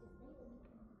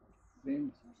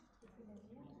 Seems.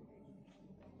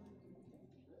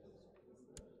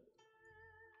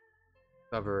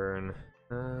 Stubborn.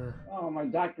 Oh, my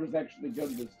doctor's actually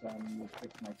good this time. He will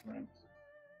fix my cramps.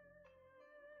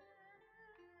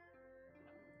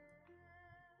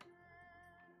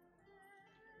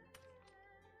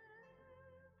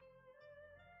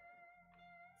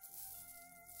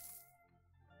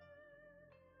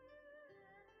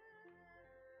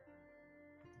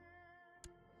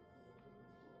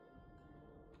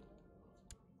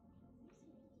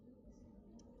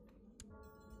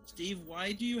 Steve,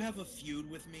 why do you have a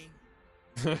feud with me?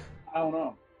 I don't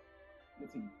know.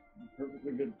 That's a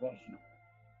perfectly good question.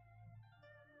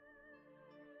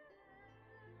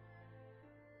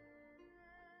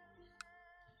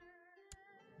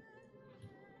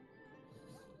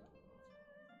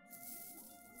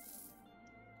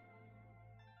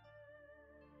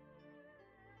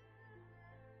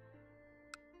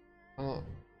 Oh.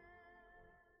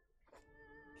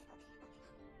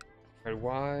 Alright,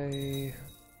 why?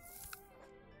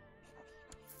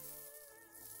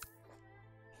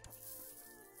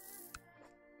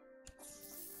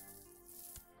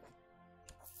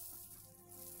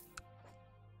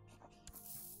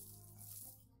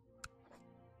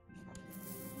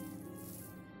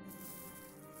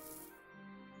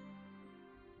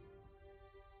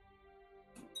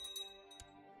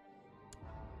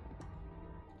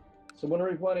 So when are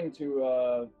we planning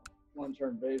to launch our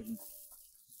invasion?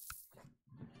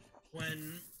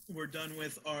 When we're done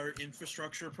with our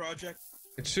infrastructure project?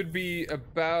 It should be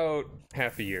about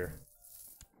half a year.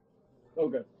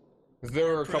 Okay. There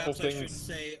are a couple Perhaps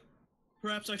things.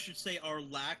 Perhaps I should say our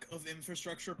lack of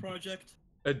infrastructure project.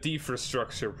 A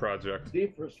defrastructure project.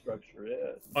 Defrastructure,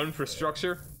 yeah.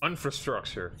 Infrastructure?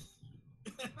 Infrastructure.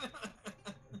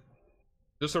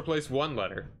 Just replace one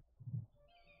letter.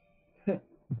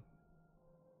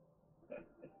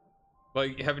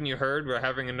 Like, haven't you heard? We're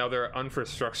having another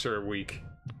infrastructure week.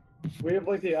 We have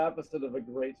like the opposite of a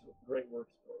great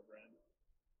works program,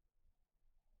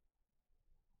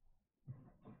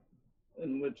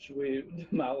 in which we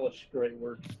demolish great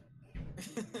works.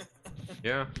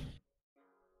 Yeah.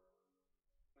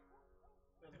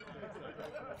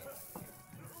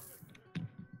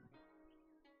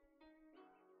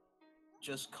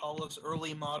 Just call us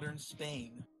early modern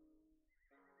Spain.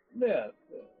 Yeah.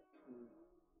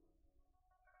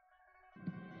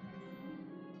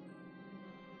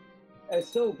 I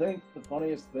still think the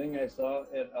funniest thing I saw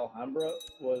at Alhambra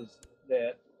was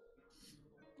that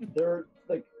they're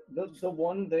like the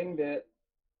one thing that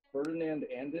Ferdinand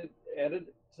added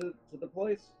to the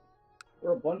place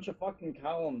were a bunch of fucking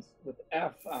columns with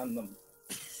F on them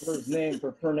for his name,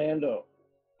 for Fernando.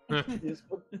 He just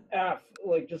put F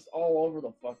like just all over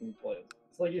the fucking place.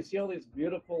 It's like you see all these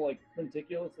beautiful, like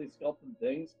meticulously sculpted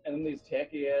things, and then these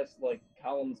tacky ass like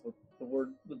columns with the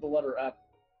letter F.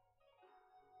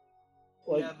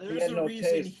 Like, yeah, he there's had a no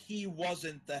reason taste. he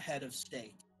wasn't the head of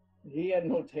state. He had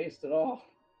no taste at all.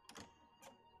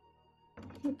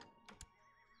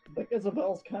 Like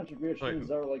Isabel's contributions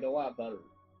are like a lot better.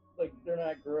 Like they're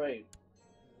not great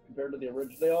compared to the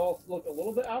original. They all look a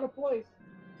little bit out of place.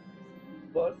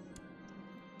 But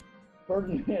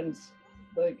Ferdinand's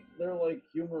like they're like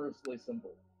humorously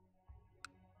simple.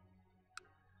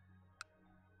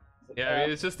 Like Yeah, I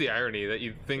mean, it's just the irony that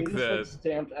you think he just, that... like,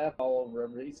 stamped F all over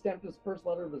everything. He stamped his first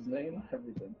letter of his name on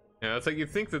everything. Yeah, it's like you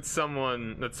think that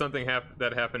something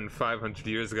that happened 500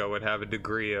 years ago would have a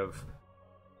degree of,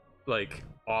 like,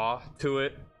 awe to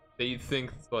it. That you'd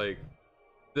think, like,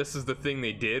 this is the thing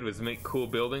they did, was make cool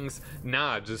buildings.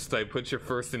 Nah, just, like, put your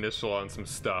first initial on some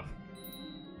stuff.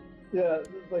 Yeah,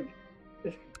 like,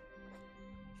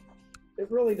 it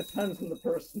really depends on the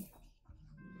person.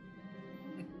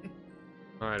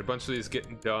 Alright, a bunch of these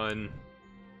getting done.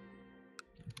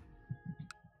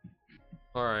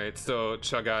 Alright, so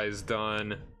Chugai's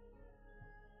done.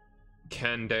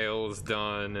 Kendale's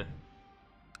done.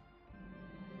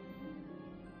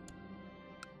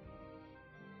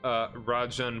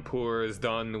 Rajanpur is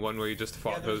done, the one where you just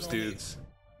fought those dudes.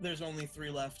 There's only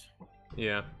 3 left.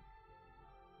 Yeah.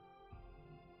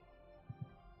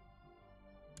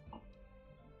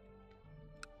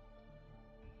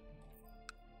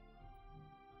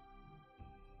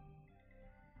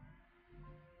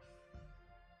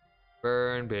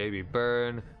 Burn, baby,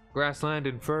 burn. Grassland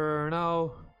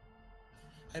Inferno.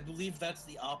 I believe that's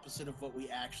the opposite of what we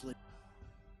actually.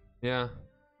 Yeah.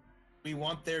 We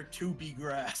want there to be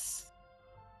grass.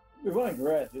 We want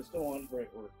grass, just don't want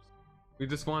great works. We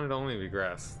just want it to only be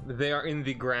grass. They are in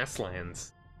the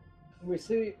grasslands. We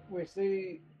see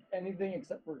anything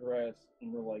except for grass,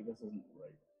 and we're like, this isn't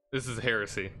right. This is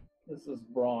heresy. This is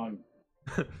wrong.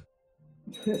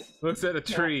 Looks at a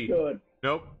tree. Good.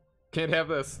 Nope. Can't have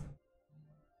this.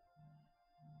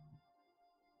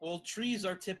 Well, trees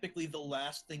are typically the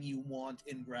last thing you want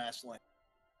in grassland.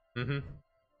 Mm-hmm.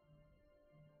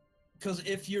 Because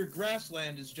if your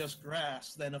grassland is just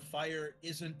grass, then a fire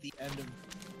isn't the end of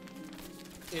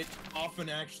it. Often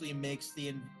actually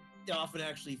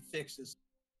fixes.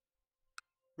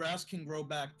 Grass can grow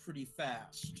back pretty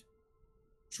fast.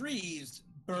 Trees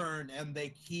burn and they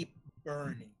keep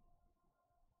burning.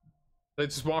 They're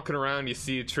just walking around, you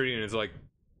see a tree, and it's like,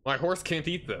 my horse can't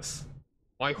eat this.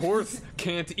 My horse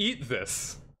can't eat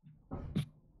this.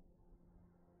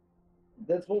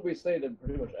 That's what we say to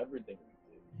pretty much everything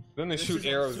we do. Then they This shoot is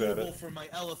arrows at unsuitable it. for my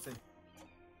elephant.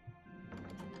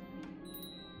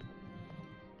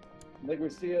 Like we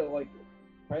see a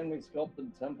finely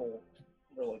sculpted temple.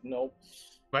 We're like, nope.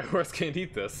 My horse can't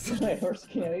eat this. My horse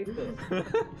can't eat this.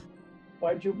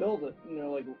 Why'd you build it? And they're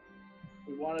like,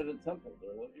 we wanted a temple.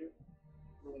 They're like,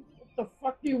 we're like, what the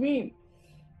fuck do you mean?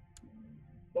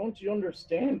 Don't you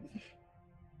understand?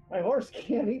 My horse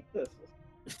can't eat this.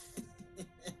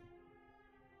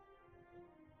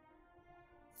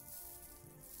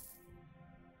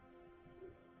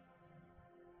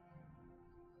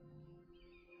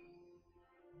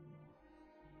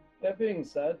 That being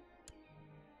said,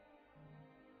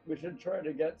 we should try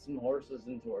to get some horses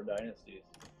into our dynasties,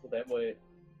 so that way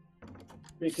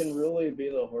we can really be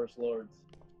the horse lords.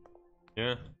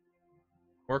 Yeah.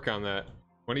 Work on that.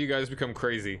 When do you guys become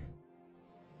crazy?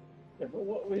 Yeah,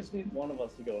 but we just need one of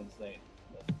us to go insane.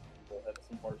 We'll have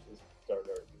some horses start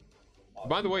our...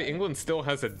 By the way, England still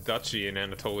has a duchy in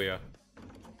Anatolia.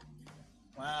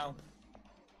 Wow.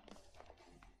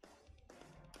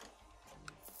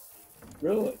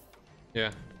 Really?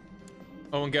 Yeah.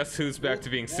 Oh, and guess who's back to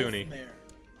being Sunni? Wolfmare.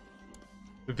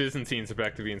 The Byzantines are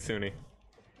back to being Sunni.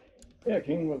 Yeah,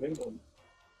 Kingdom of England.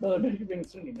 No, they're being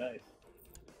Sunni nice.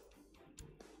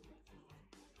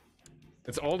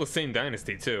 It's all the same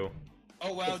dynasty, too.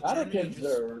 Oh wow, The Ottomans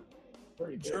are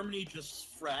pretty good. Germany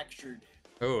just fractured.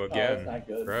 Oh, that's again. not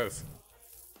good. Gross.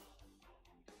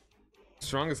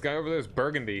 Strongest guy over there is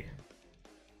Burgundy.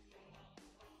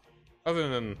 Other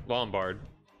than Lombard.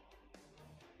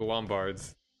 The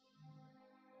Lombards.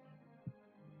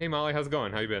 Hey Molly, how's it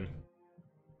going? How you been?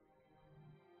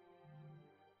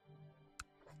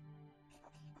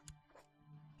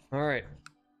 Alright.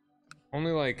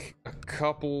 Only like a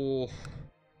couple...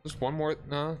 Just one more...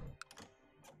 Nah.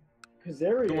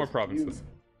 Khazaria 2 more is provinces.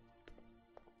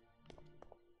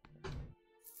 huge.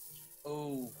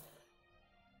 Oh.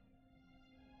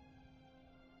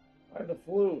 I have the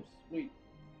flu. Sweet.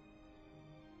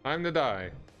 Time to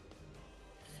die.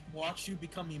 Watch you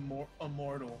become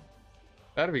immortal.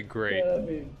 That'd be great. Yeah, that'd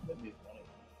be funny.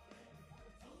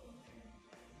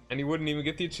 And he wouldn't even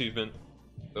get the achievement.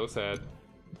 So sad.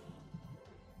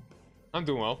 I'm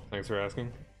doing well, thanks for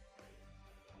asking.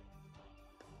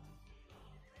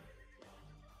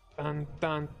 Dun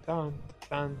dun dun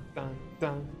dun dun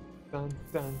dun dun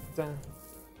dun dun.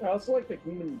 I also like the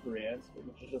Kingdom of Briansk,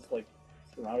 which is just like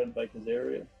surrounded by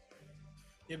Khazaria.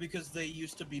 Yeah, because they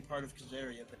used to be part of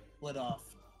Crusader, but split off.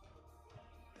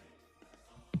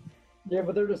 Yeah,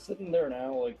 but they're just sitting there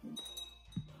now, like...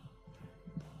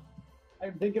 I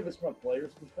think of this from a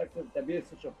player's perspective, that'd be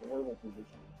such a horrible position.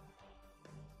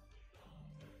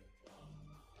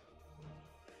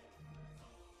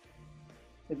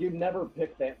 Like, you'd never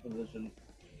pick that position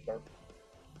to start.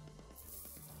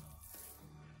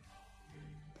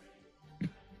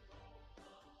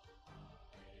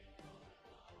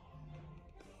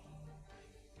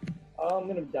 I'm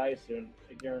gonna die soon,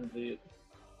 I guarantee it.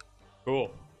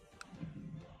 Cool.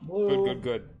 Blue,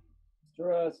 Good.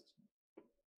 stressed.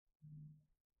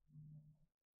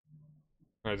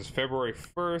 Alright, it's February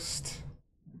 1st.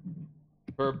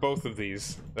 For both of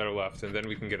these that are left, and then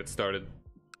we can get it started.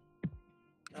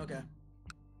 Okay.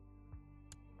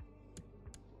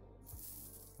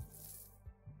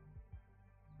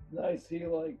 I see,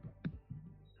 like...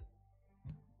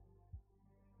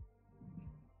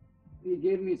 He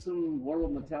gave me some horrible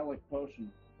metallic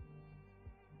potion.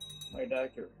 My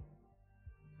doctor.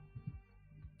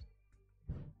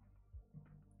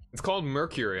 It's called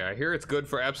Mercury. I hear it's good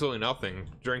for absolutely nothing.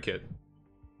 Drink it.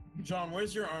 John,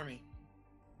 where's your army?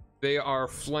 They are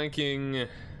flanking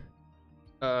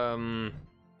the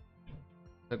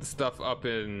stuff up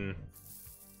in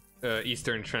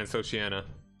eastern Transoceania.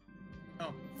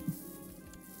 Oh.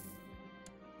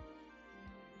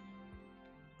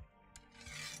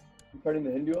 You fighting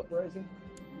the Hindu uprising?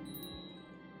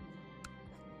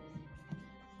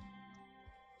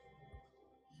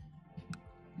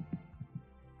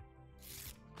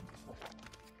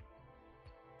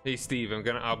 Hey Steve, I'm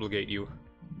gonna obligate you.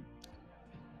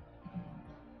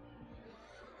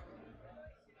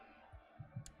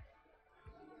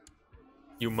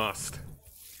 You must.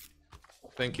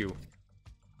 Thank you.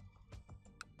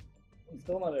 I'm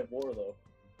still not at war though.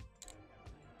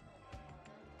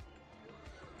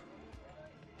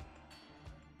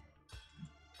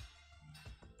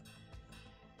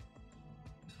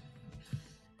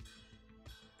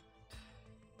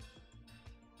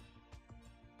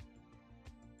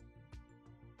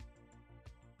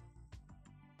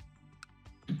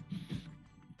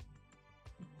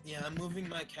 Yeah, I'm moving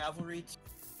my cavalry to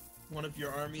one of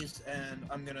your armies, and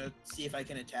I'm gonna see if I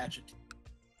can attach it.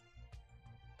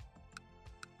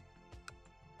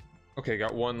 Okay,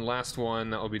 got one last one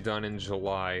that will be done in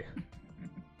July.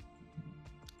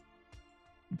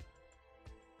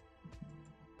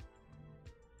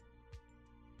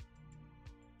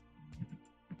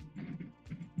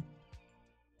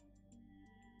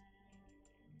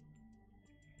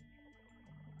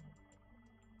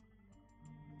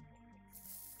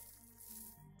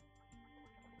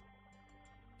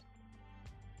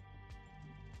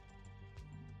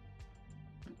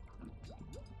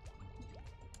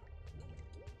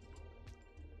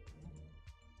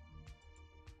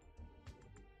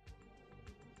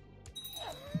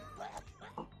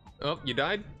 Oh, you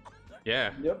died?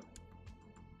 Yeah. Yep.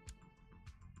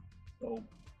 So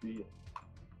be it.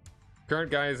 Current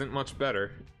guy isn't much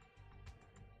better.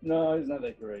 No, he's not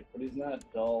that great, but he's not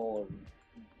dull or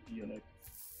eunuch.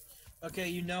 Okay,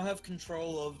 you now have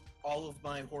control of all of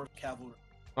my horse cavalry.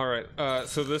 Alright,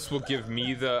 so this will give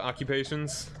me the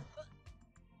occupations?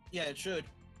 Yeah, it should.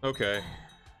 Okay.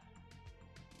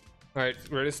 Alright,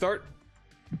 ready to start?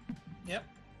 Yep.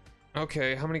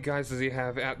 Okay, how many guys does he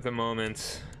have at the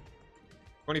moment?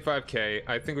 25k.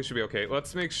 I think we should be okay.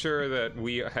 Let's make sure that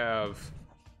we have...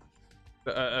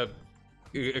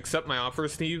 accept my offer,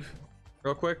 Steve,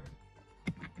 real quick.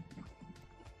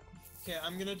 Okay,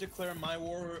 I'm gonna declare my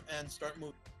war and start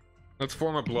moving. Let's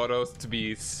form a blood oath to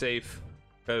be safe,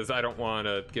 because I don't want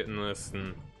to get in this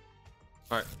and...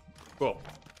 Alright, cool.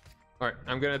 Alright,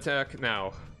 I'm gonna attack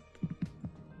now.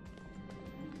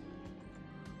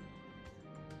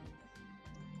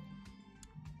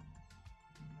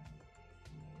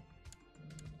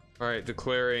 Alright,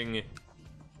 declaring...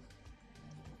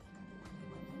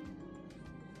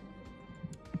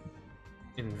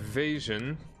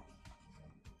 Invasion.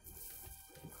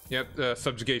 Yep,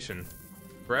 subjugation.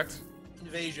 Correct?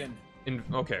 Invasion.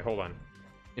 Okay, hold on.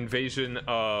 Invasion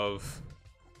of...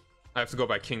 I have to go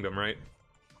by kingdom, right?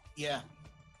 Yeah.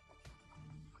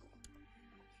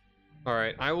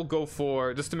 Alright, I will go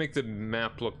for... Just to make the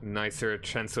map look nicer,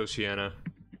 Transoceania.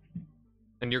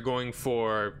 And you're going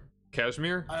for...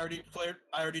 Kashmir? I already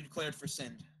declared for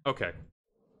Sind. Okay.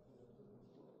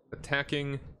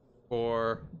 Attacking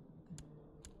for...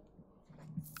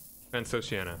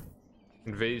 Transoceania.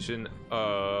 Invasion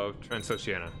of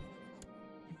Transoceania.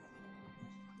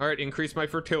 Alright, increase my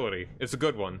fertility. It's a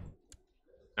good one.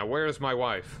 Now, where is my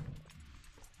wife?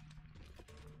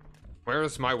 Where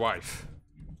is my wife?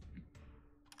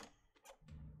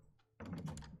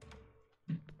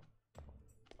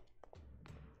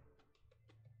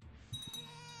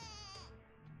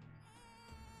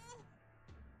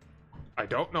 I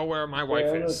don't know where my wife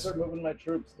I'm gonna is. start moving my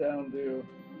troops down to...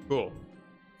 Cool.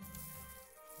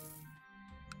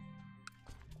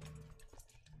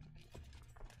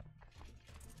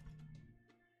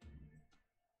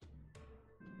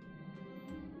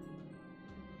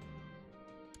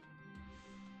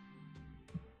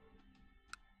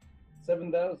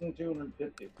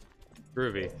 $7,250.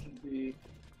 Groovy. That should be...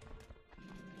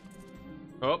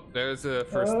 Oh, there's a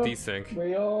first desync.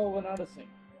 We all went out of sync.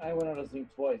 I went out of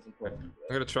sync twice. I'm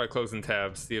gonna try closing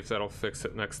tabs, see if that'll fix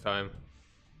it next time.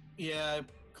 Yeah,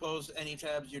 close any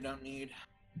tabs you don't need.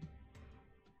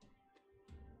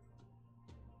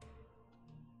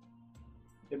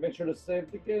 Okay, make sure to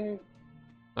save the game.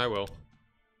 I will.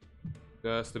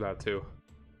 Just about to.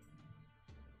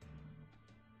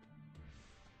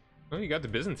 Oh, you got the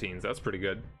Byzantines. That's pretty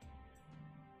good.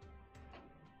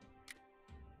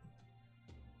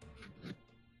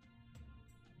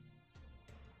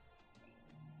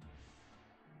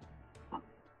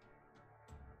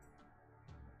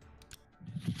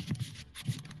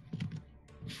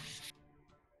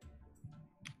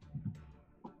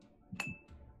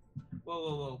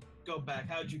 Whoa. Go back.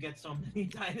 How'd you get so many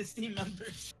dynasty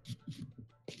members?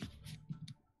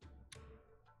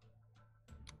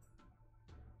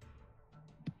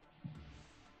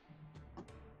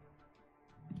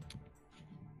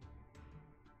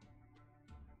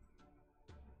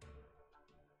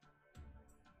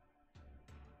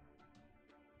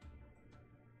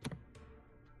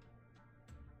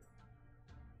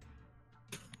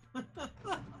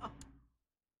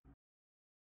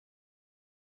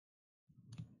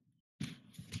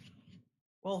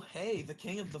 Well, hey, the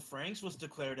king of the Franks was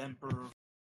declared emperor.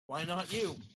 Why not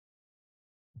you?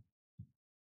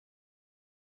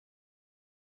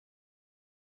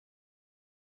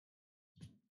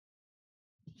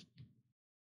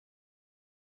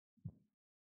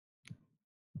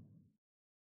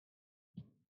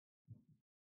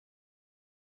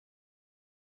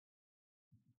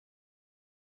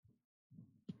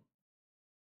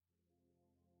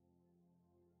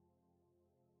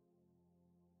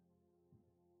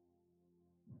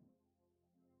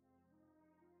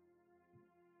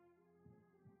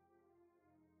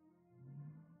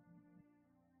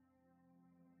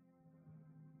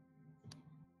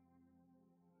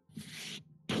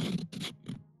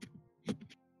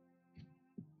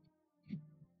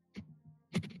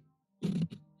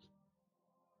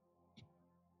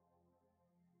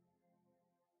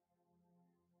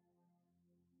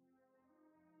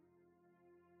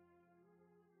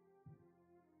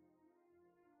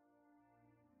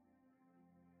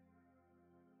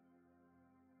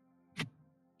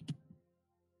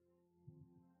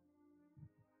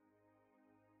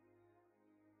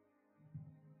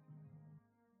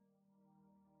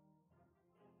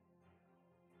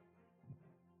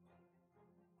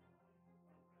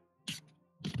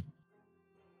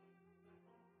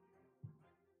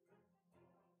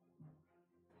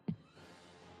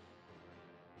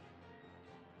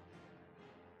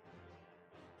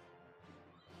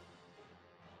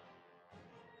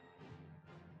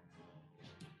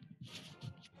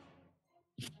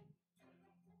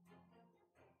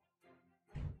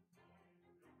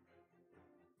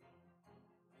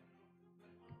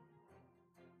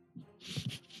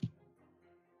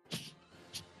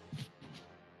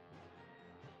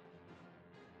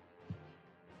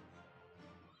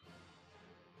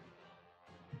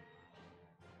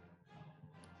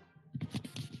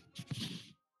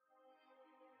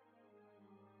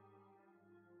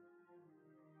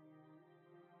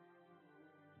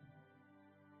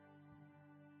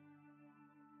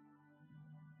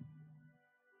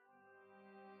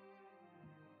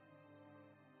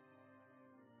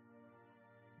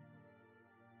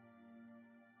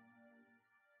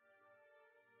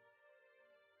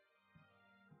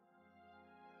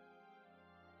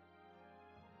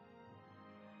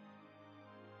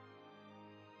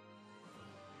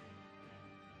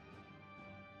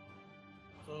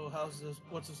 So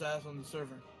what's the status on the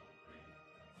server?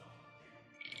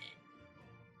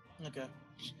 Okay.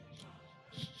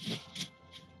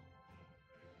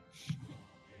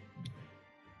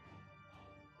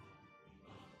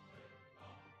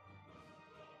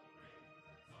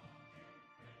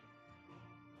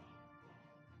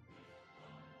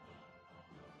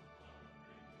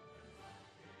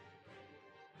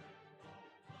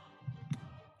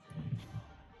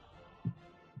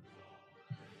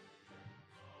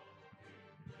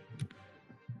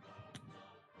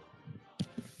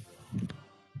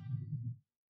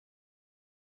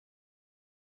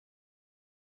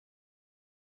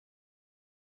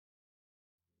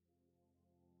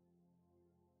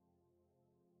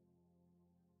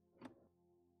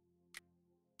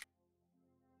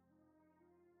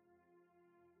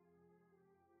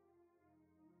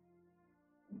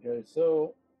 Okay,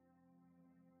 so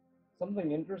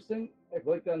something interesting. I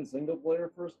clicked on single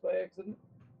player first by accident.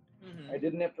 I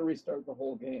didn't have to restart the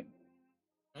whole game.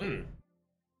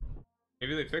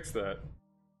 Maybe they fixed that.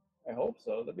 I hope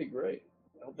so. That'd be great.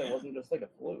 I hope that wasn't just like a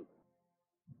fluke.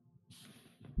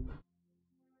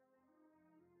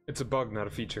 It's a bug, not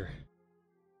a feature.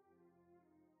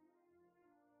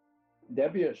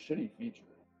 That'd be a shitty feature.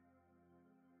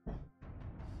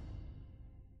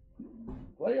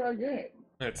 Play our game.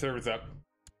 Alright, server's up.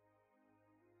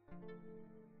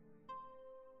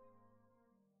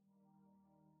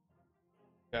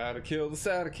 Gotta kill the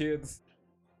Sada kids.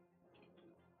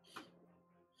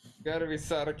 Gotta be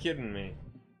Sada kidding me.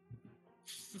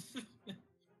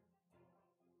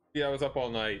 Yeah, I was up all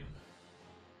night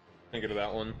thinking of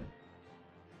that one.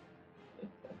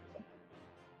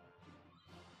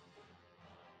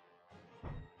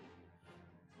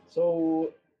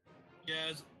 So, yeah,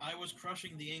 as I was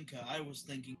crushing the Inca, I was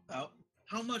thinking about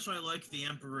how much I like the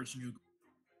Emperor's new.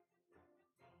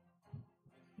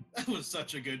 That was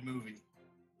such a good movie.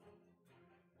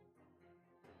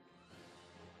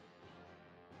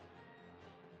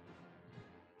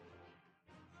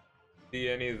 See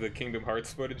any of the Kingdom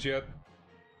Hearts footage yet?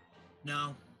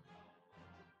 No.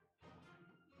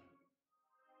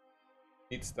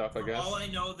 Neat stuff, I For guess. all I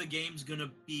know, the game's gonna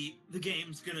be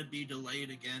delayed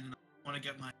again, and I want to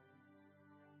get my.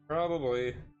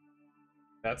 Probably.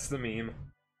 That's the meme.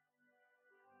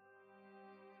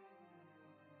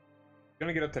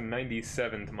 Gonna get up to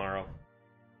 97 tomorrow.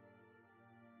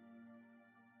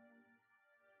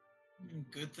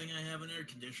 Good thing I have an air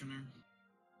conditioner.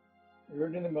 You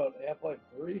heard anything about Half-Life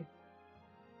 3?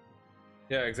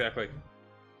 Yeah, exactly.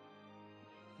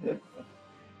 But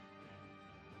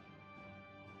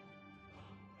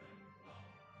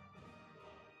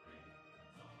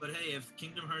hey, if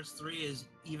Kingdom Hearts 3 is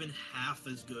even half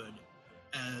as good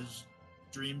as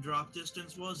Dream Drop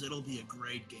Distance was, it'll be a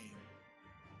great game.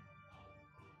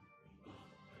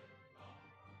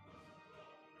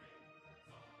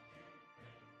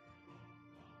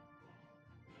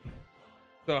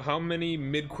 So how many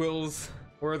midquels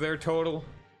were there total?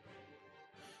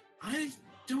 I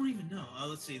don't even know.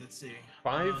 Let's see.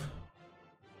 5?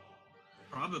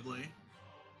 Probably.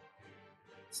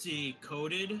 Let's see,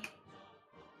 Coded.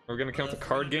 We're gonna count the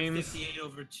card games? 58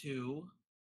 over 2.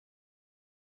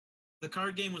 The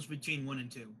card game was between 1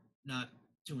 and 2, not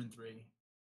 2 and 3.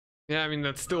 Yeah, I mean,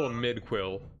 that's still a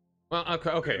midquill. Well,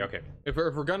 okay. If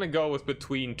we're gonna go with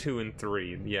between 2 and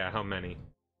 3, yeah, how many?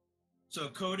 So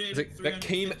Coded, That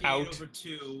came out, over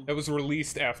 2. that was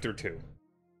released after 2.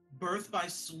 Birth by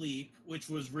Sleep, which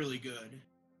was really good.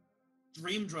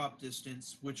 Dream Drop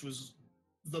Distance, which was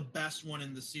the best one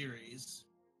in the series.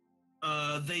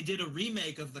 They did a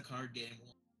remake of the card game.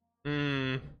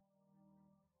 If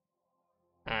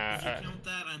you count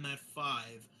that, I'm at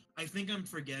 5. I think I'm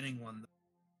forgetting one, though.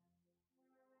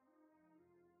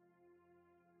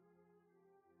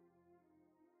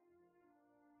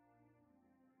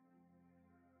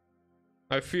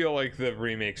 I feel like the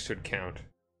remakes should count.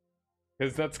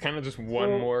 Because that's kind of just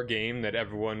one more game that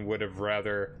everyone would have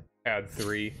rather had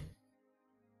 3.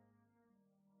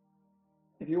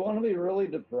 If you want to be really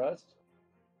depressed,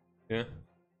 Yeah.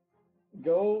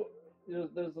 go.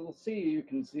 There's a little C you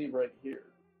can see right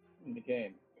here in the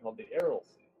game called the arrow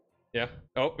C. Yeah.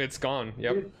 Oh, it's gone.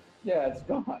 Yep. Yeah, it's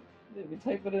gone. If you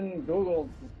type it in Google,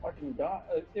 it's fucking gone.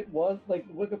 It was like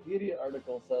the Wikipedia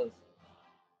article says.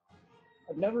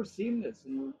 I've never seen this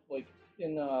in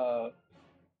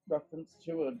reference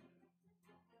to a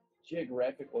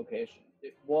geographic location.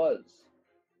 It was.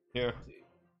 Yeah.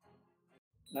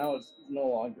 Now it's no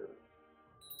longer.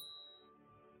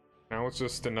 Now it's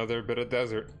just another bit of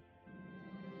desert.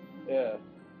 Yeah.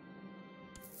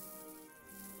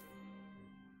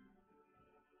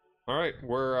 All right,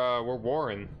 we're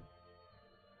warring.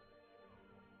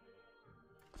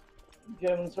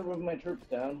 Kevin, start moving my troops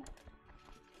down.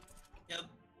 Yeah,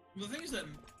 the thing is that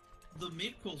the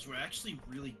midquels were actually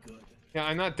really good. Yeah,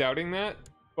 I'm not doubting that,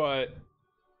 but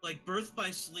Like Birth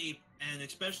by Sleep and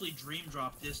especially Dream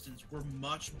Drop Distance were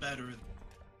much better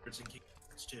than Kingdom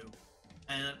Hearts 2.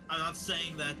 And I'm not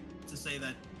saying that to say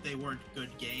that they weren't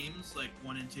good games, like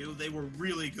 1 and 2. They were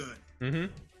really good. mm-hmm.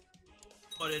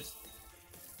 But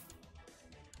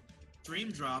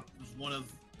Dream Drop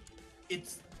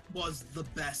was the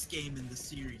best game in the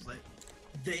series. Like,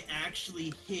 they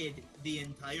actually hid the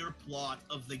entire plot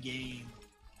of the game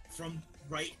from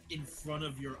right in front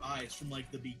of your eyes from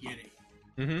like the beginning.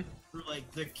 Mm-hmm. Through like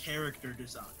the character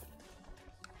design.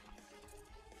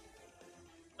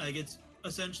 Like, it's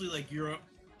essentially like you're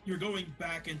going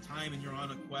back in time and you're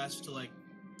on a quest to like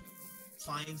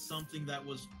find something that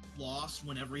was lost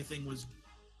when everything was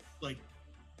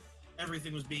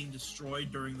being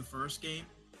destroyed during the first game.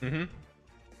 Mm-hmm.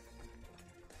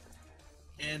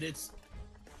 And it's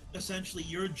essentially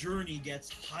your journey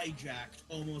gets hijacked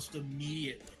almost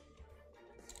immediately.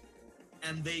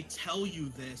 And they tell you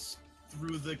this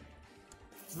through the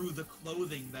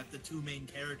clothing that the two main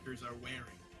characters are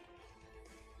wearing.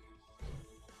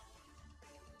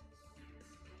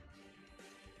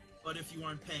 But if you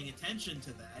aren't paying attention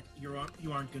to that, you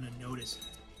aren't going to notice it.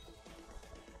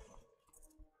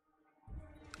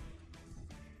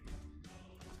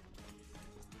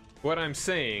 What I'm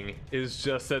saying is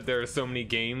just that there are so many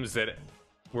games that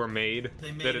were made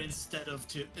They made that it instead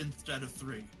of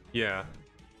 3. Yeah.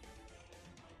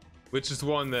 Which is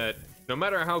one that, no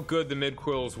matter how good the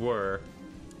midquels were,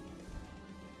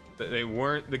 they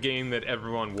weren't the game that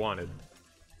everyone wanted.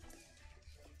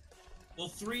 Well,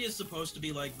 3 is supposed to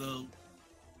be like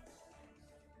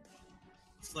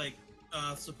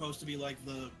supposed to be like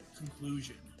the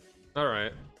conclusion.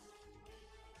 Alright.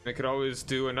 They could always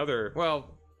do another. Well,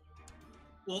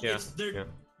 yeah, it's yeah.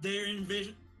 they're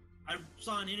envision. I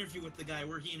saw an interview with the guy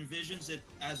where he envisions it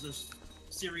as a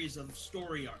series of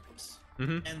story arcs,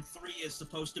 Mm-hmm. and 3 is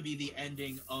supposed to be the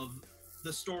ending of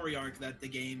the story arc that the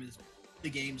games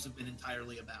have been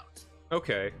entirely about.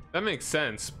 Okay, that makes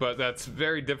sense, but that's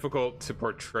very difficult to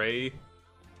portray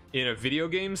in a video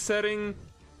game setting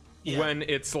when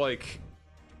it's like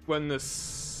when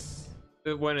it's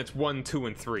 1, 2,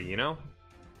 and 3, you know?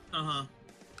 Uh-huh.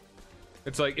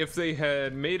 It's like if they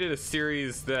had made it a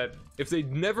series that if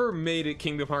they'd never made it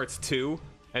Kingdom Hearts 2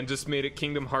 and just made it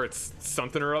Kingdom Hearts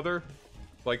something or other,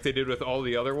 like they did with all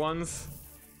the other ones,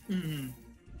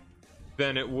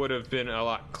 then it would have been a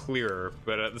lot clearer,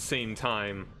 but at the same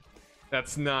time,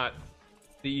 that's not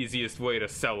the easiest way to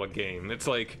sell a game. It's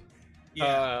like,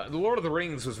 The Lord of the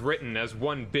Rings was written as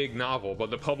one big novel,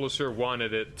 but the publisher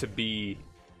wanted it to be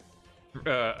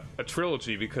a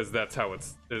trilogy because that's how it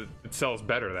sells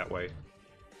better that way.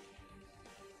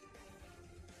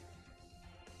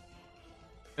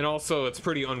 And also, it's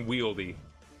pretty unwieldy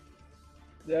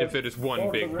if it is one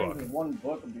big book. One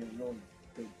book would be a really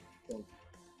big book.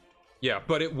 Yeah,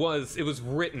 but it was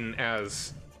written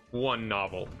as one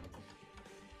novel.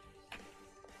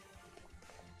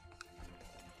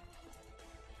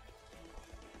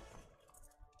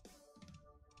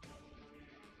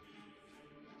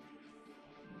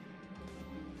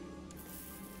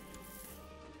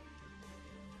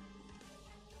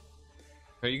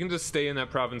 Now, you can just stay in that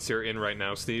province you're in right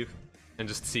now, Steve, and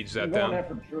just siege that down. I'm going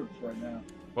after troops right now.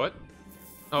 What?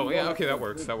 Oh, yeah, okay, that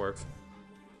works, that works.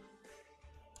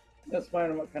 That's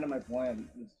fine. Kind of my plan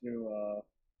is to,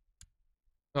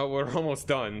 Oh, we're almost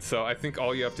done, so I think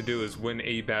all you have to do is win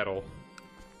a battle.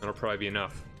 That'll probably be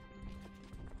enough.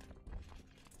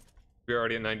 We're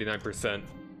already at 99%.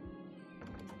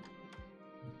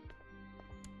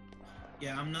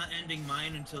 Yeah, I'm not ending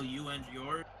mine until you end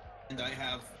yours, and I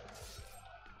have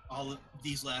all of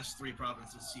these last 3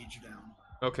 provinces sieged down.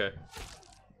 Okay.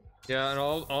 Yeah, and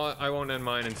I won't end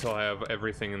mine until I have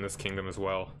everything in this kingdom as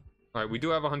well. Alright, we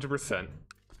do have 100%.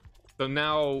 So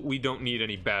now we don't need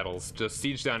any battles. Just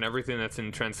siege down everything that's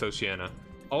in Transoceania.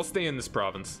 I'll stay in this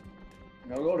province.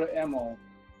 I'll go to Emil.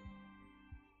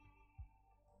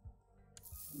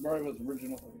 Where it was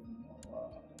originally.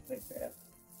 Take that.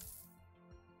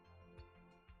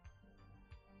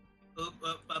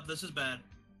 This is bad.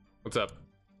 What's up?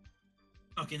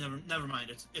 Okay, never mind.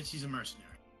 He's a mercenary.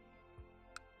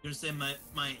 You're gonna say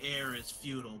my heir is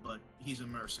feudal, but he's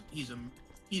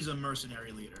a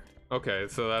mercenary leader. Okay,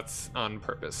 so that's on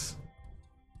purpose.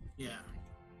 Yeah.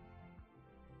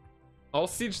 I'll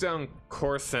siege down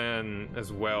Khorasan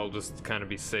as well, just to kind of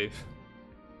be safe.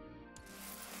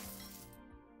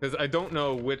 Because I don't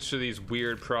know which of these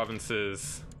weird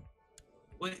provinces...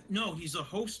 Wait, no, he's a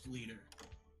host leader.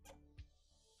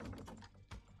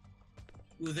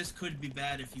 Ooh, this could be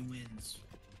bad if he wins.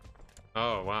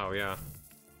 Oh, wow, yeah.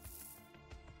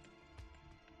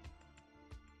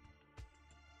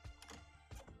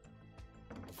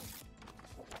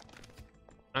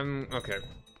 Okay.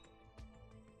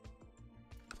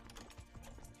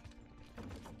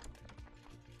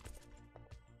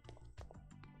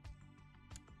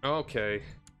 Okay.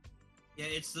 Yeah,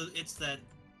 it's that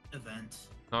event.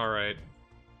 All right.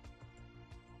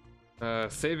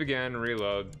 Save again,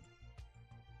 reload.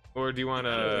 Or do you want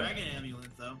to? Dragon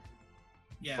amulet though.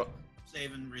 Yeah, what?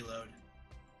 Save and reload.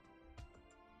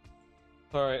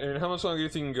 All right, and how much longer do you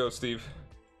think you can go, Steve?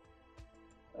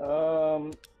 It's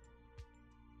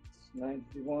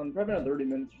 91, probably another 30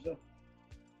 minutes or so.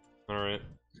 All right.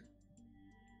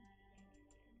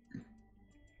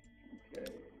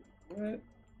 Okay. What?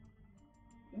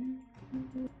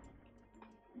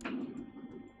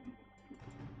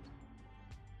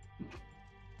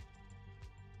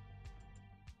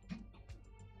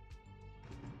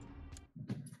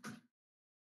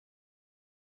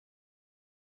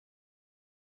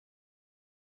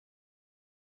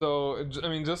 So, I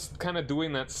mean, just kind of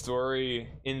doing that story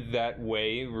in that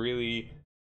way, really,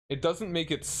 it doesn't make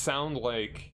it sound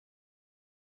like,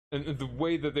 and the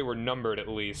way that they were numbered, at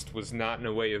least, was not in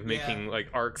a way of making, like,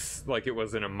 arcs like it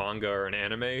was in a manga or an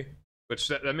anime, which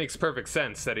that makes perfect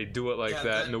sense, that he'd do it like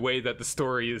that in the way that the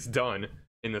story is done,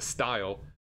 in the style.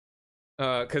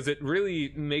 Because it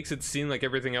really makes it seem like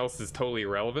everything else is totally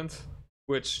irrelevant,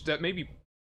 which that may be,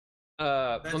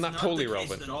 well, not totally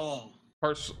irrelevant. At all.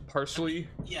 Partially?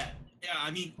 Yeah, I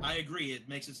mean, I agree. It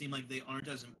makes it seem like they aren't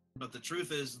as important, but the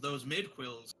truth is those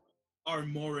mid-quills are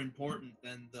more important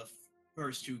than the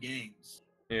first 2 games.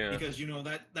 Yeah. Because, you know,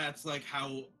 that's like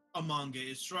how a manga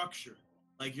is structured.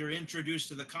 Like, you're introduced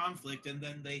to the conflict, and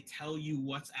then they tell you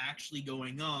what's actually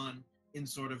going on in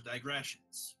sort of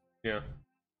digressions. Yeah.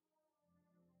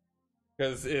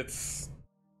 Because it's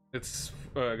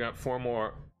got four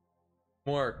more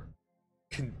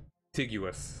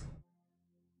contiguous.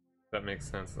 That makes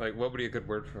sense. Like, what would be a good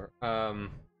word for?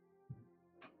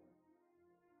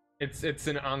 It's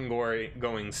an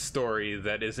ongoing story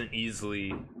that isn't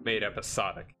easily made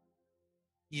episodic.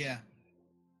 Yeah.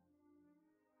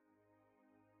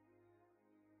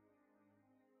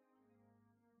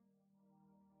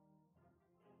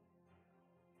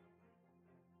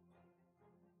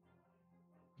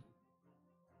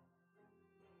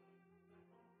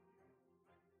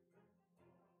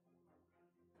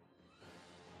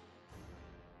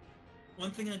 One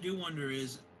thing I do wonder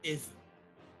is if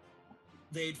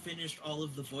they'd finished all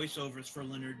of the voiceovers for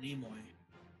Leonard Nimoy.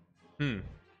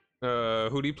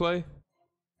 Who'd he play?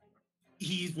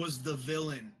 He was the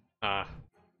villain. Ah.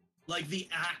 Like, the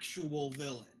actual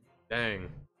villain. Dang.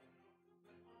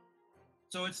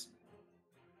 So it's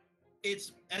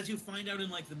as you find out in,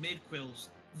 like, the midquels,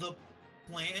 the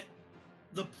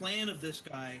plan of this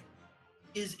guy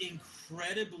is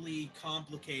incredibly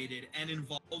complicated and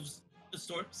involves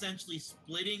essentially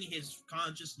splitting his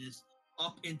consciousness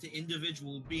up into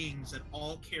individual beings that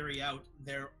all carry out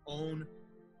their own,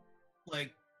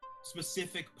 like,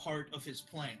 specific part of his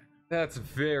plan. That's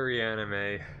very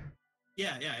anime.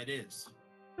 Yeah, it is.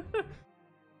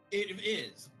 It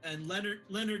is, and Leonard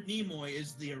Nimoy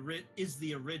is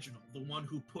the original, the one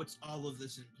who puts all of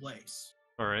this in place.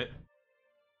 All right.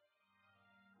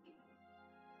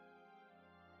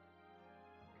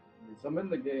 So I'm in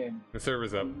the game. The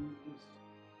server's up. I'm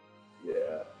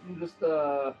just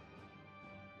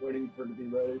waiting for it to be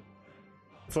ready.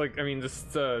 It's like, I mean,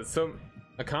 just a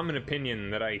common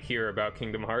opinion that I hear about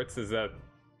Kingdom Hearts is that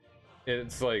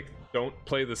it's like, don't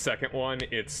play the second one,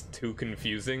 it's too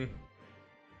confusing.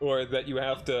 Or that you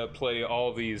have to play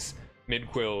all these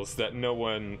midquels that no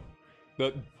one,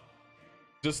 that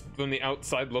just from the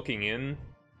outside looking in,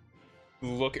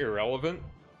 look irrelevant,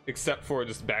 except for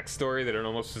just backstory that it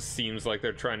almost just seems like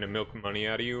they're trying to milk money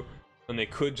out of you, and they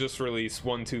could just release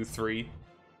 1, 2, 3.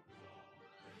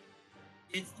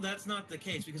 That's not the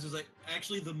case, because it's like,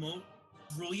 actually the most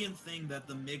brilliant thing that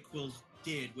the midquels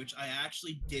did, which I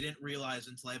actually didn't realize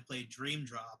until I played Dream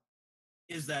Drop,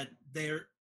 is that there's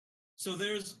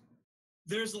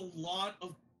a lot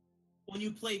of, when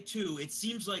you play 2, it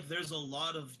seems like there's a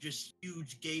lot of just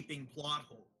huge gaping plot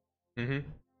holes. Mm-hmm.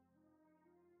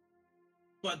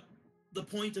 But the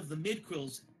point of the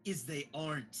midquels is they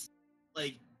aren't.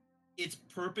 Like, it's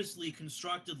purposely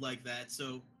constructed like that,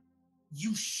 so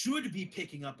you should be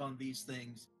picking up on these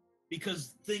things,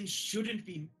 because things shouldn't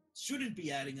be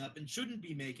adding up and shouldn't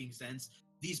be making sense.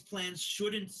 These plans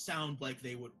shouldn't sound like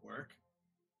they would work,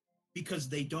 because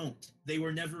they don't. They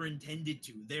were never intended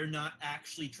to. They're not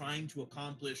actually trying to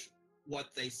accomplish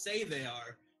what they say they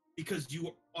are, because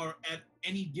you are, at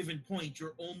any given point,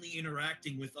 you're only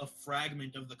interacting with a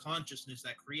fragment of the consciousness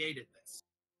that created this.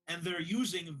 And they're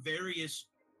using various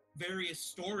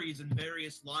stories and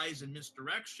various lies and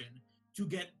misdirection to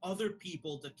get other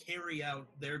people to carry out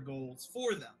their goals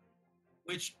for them,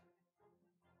 which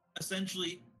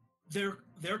essentially they're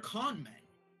con men.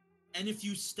 And if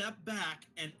you step back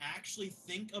and actually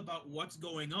think about what's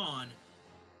going on,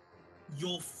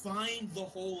 you'll find the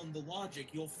hole in the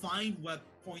logic. You'll find what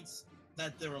points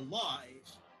that they're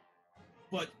lies,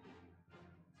 but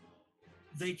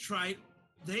they try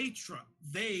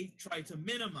to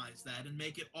minimize that and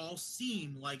make it all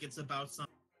seem like it's about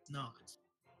something it's not.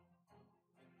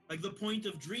 Like, the point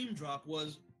of Dream Drop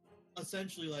was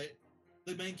essentially like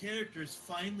the main characters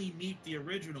finally meet the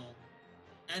original,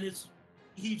 and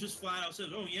he just flat out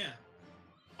says, "Oh yeah,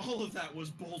 all of that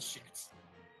was bullshit."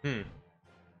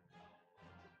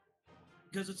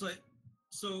 Because it's like,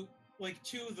 so, like,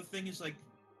 2, the thing is, like,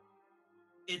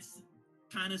 it's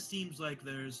kind of seems like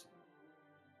there's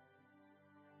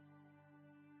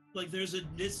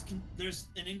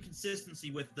an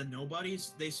inconsistency with the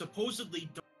nobodies. They supposedly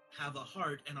don't have a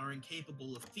heart and are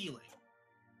incapable of feeling.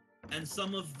 And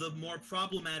some of the more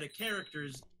problematic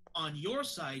characters on your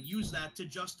side use that to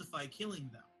justify killing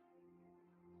them.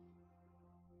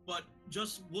 But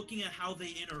just looking at how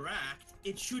they interact,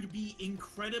 it should be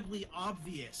incredibly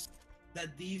obvious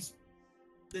that these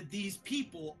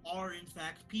people are in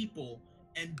fact people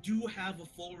and do have a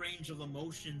full range of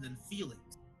emotions and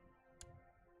feelings.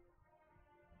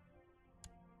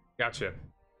 Gotcha.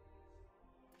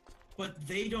 But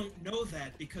they don't know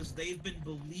that because they've been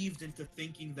believed into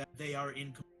thinking that they are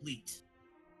incomplete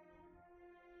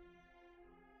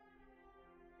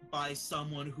by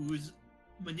someone who's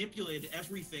manipulated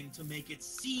everything to make it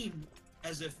seem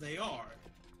as if they are,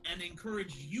 and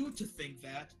encourage you to think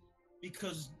that,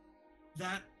 because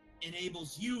that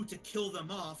enables you to kill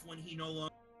them off when he no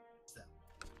longer needs them.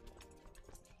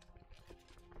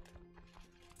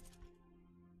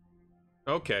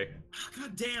 Okay.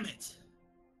 God damn it!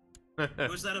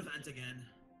 It was that event again.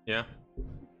 Yeah.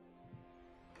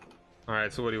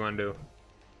 Alright, so what do you want to do?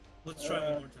 Let's try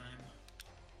one more time.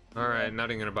 Alright,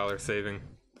 not even gonna bother saving.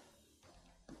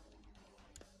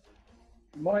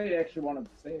 You might actually want to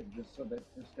save just so that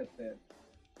just get that.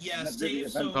 Yeah, That save really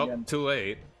so... event Oh, again. too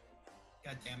late.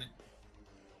 God damn it.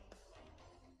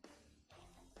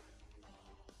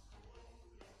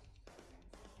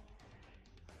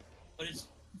 But it's...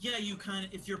 Yeah, you kind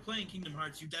of... If you're playing Kingdom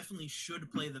Hearts, you definitely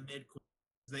should play the mid-course.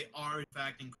 They are, in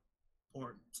fact,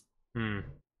 important. Hmm.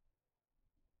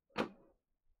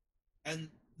 And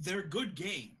they're good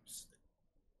games.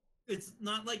 It's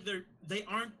not like they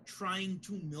aren't trying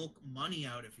to milk money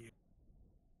out of you.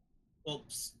 Well,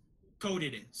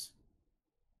 Coded is.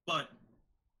 But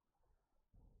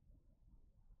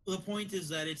the point is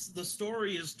that the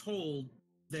story is told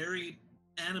very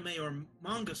anime or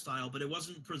manga style, but it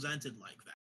wasn't presented like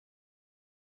that.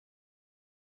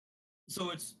 So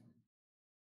it's...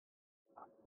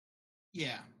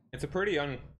 Yeah. It's a pretty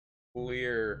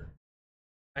unclear...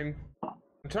 I'm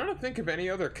trying to think of any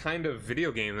other kind of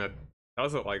video game that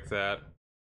does it like that.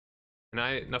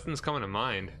 And nothing's coming to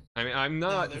mind. I mean, I'm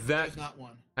not there's not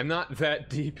one. I'm not that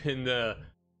deep in the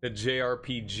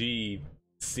JRPG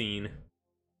scene.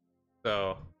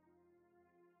 So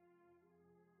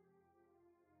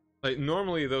like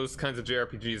normally those kinds of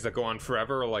JRPGs that go on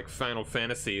forever are like Final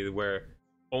Fantasy, where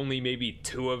only maybe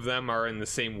 2 of them are in the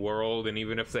same world, and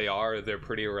even if they are, they're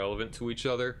pretty irrelevant to each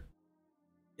other.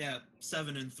 Yeah,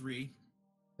 7 and 3.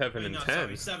 7 and 10.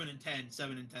 Sorry, 7 and 10.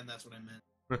 7 and 10, that's what I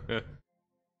meant.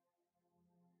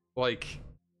 Like,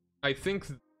 I think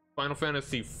Final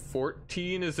Fantasy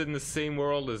 14 is in the same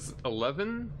world as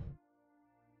 11?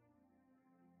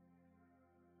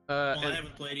 Well, I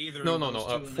haven't played either. No, of no, those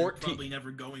no. two, and 14. Probably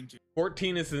never going to.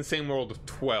 14 is in the same world of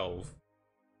 12.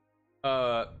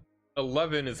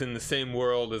 11 is in the same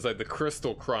world as like the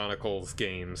Crystal Chronicles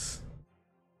games,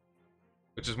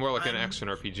 which is more like an action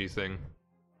RPG thing.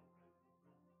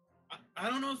 I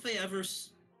don't know if they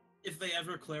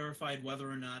ever clarified whether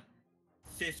or not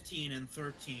 15 and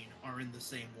 13 are in the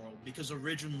same world, because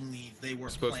originally they were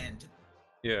planned.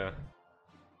 Yeah.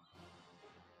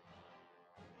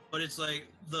 But it's like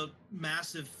the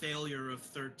massive failure of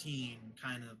 13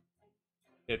 kind of...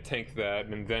 It tanked that,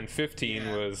 and then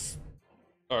 15 was...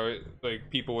 Or, like,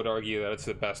 people would argue that it's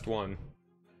the best one.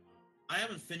 I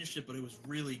haven't finished it, but it was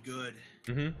really good.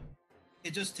 Mm-hmm.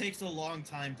 It just takes a long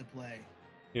time to play.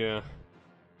 Yeah.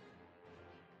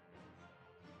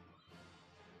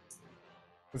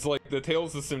 It's like the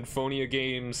Tales of Symphonia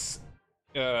games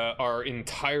are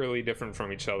entirely different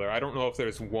from each other. I don't know if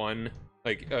there's one...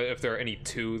 Like, if there are any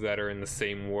 2 that are in the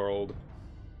same world.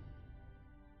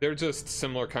 They're just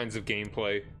similar kinds of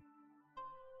gameplay.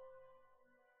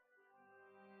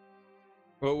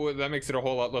 Well, that makes it a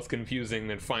whole lot less confusing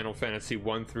than Final Fantasy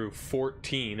 1 through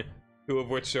 14, 2 of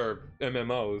which are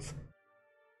MMOs.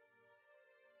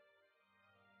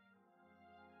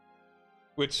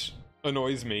 Which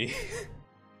annoys me.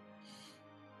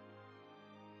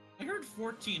 I heard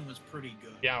 14 was pretty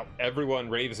good. Yeah, everyone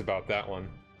raves about that one.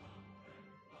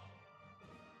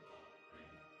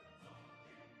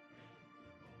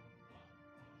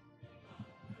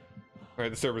 Alright,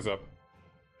 the server's up.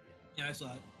 Yeah, I saw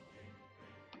it.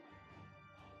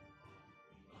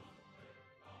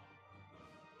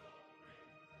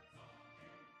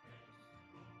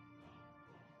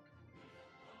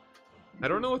 I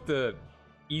don't know what the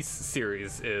East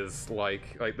series is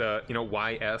like the, you know,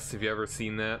 YS, have you ever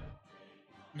seen that?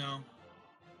 No.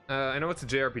 I know it's a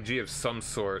JRPG of some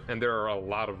sort, and there are a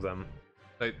lot of them.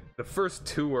 Like, the first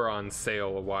 2 were on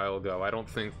sale a while ago. I don't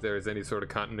think there's any sort of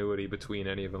continuity between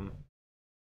any of them.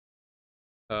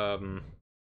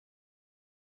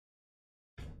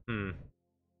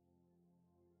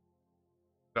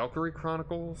 Valkyrie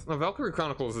Chronicles? No, Valkyrie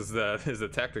Chronicles is the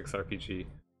tactics RPG.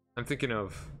 I'm thinking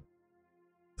of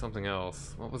something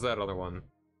else. What was that other one?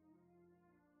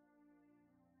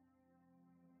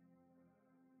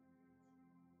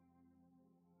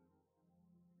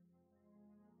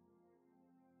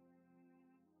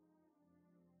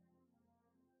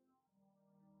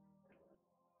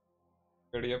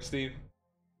 Ready up, Steve?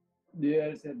 Yeah,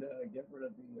 I just had to get rid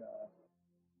of the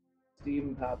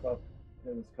Steam pop-up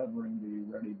that was covering the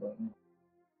ready button.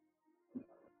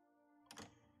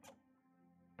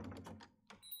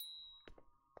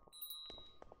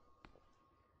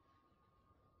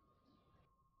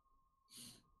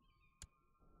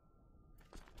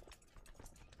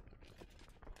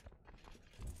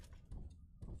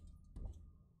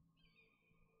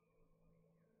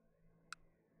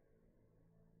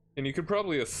 And you could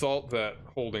probably assault that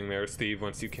holding there, Steve,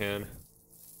 once you can.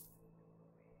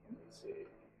 Let's see.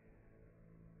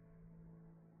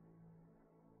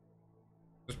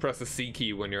 Just press the C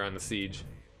key when you're on the siege.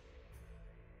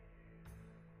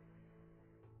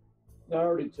 I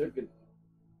already took it.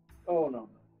 Oh no.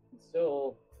 It's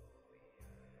still.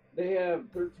 They have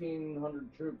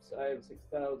 1,300 troops. I have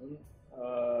 6,000.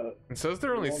 It says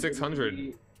there are only 600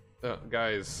 be...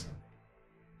 guys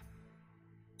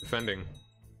defending.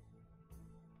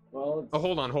 Well, Oh,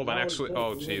 hold on. Actually,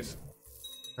 oh, jeez.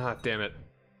 Ah, damn it.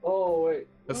 Oh, wait.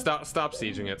 Stop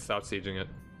sieging it. Stop sieging it.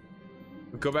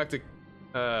 Go back to,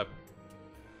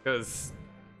 because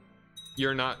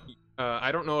you're not.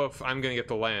 I don't know if I'm gonna get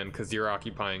the land because you're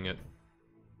occupying it.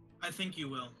 I think you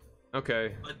will.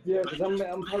 Okay. But Yeah, because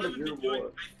I'm part of your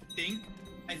war.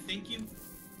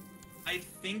 I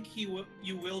think you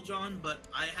will, John, but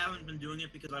I haven't been doing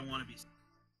it because I want to be.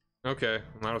 Okay,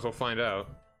 might as well find out.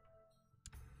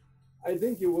 I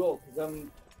think you will, because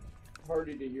I'm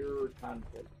party to your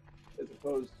conflict, as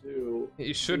opposed to.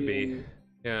 You should be.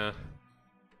 Yeah.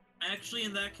 Actually,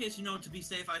 in that case, to be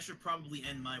safe, I should probably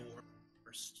end my war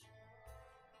first.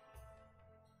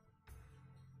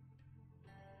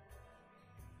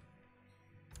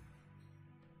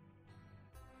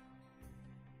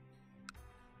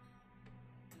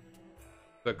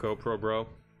 The GoPro, bro.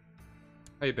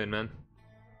 How you been, man?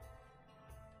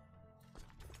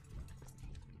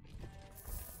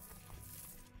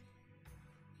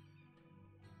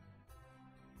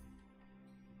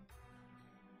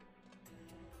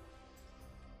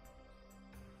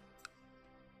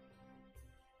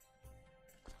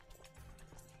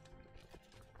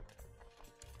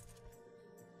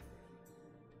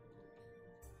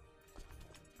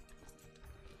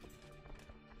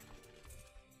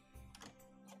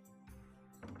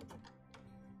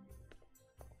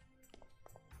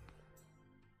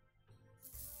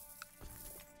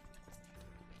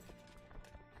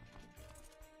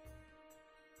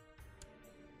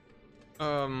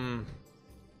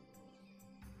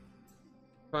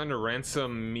 Trying to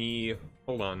ransom me.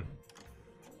 Hold on.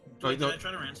 Did I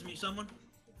try to ransom you someone?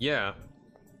 Yeah.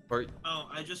 Or. Oh,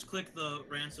 I just clicked the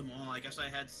ransom all. I guess I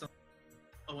had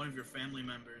one of your family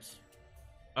members.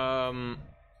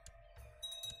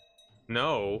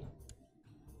 No.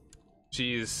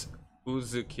 She's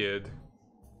Uzukid.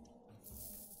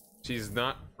 She's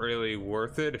not really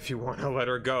worth it. If you want to let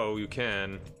her go, you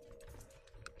can.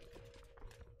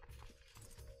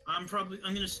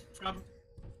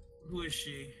 Who is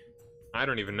she? I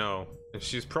don't even know.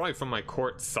 She's probably from my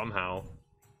court somehow.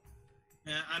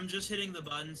 Yeah, I'm just hitting the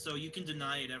button, so you can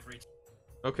deny it every time.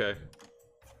 Okay.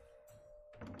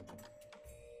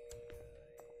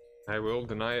 I will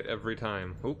deny it every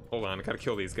time. Oop, hold on, I gotta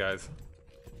kill these guys.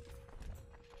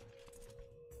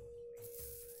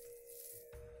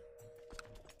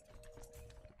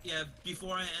 Yeah,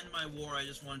 before I end my war, I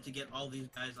just wanted to get all these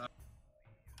guys out.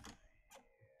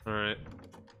 Alright.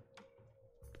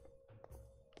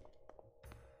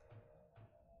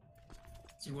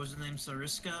 See, what's the name?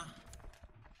 Sariska?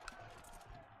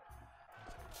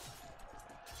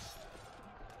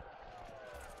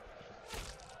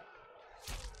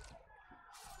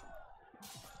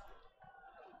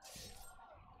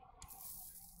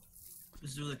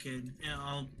 Zula kid. Yeah,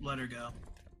 I'll let her go.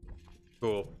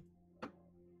 Cool.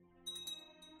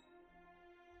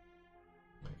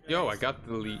 Yo, I got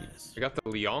the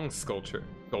Liang sculpture.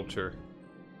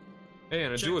 Hey,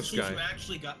 and a Jewish guy.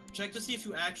 Check to see if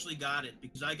you actually got it,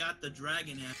 because I got the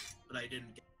dragon app, but I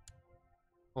didn't get it.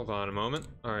 Hold on a moment.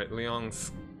 Alright, Liang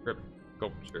script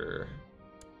sculpture.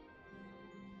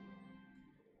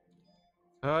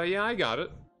 Yeah, I got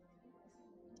it.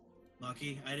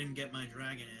 Lucky, I didn't get my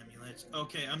dragon amulets.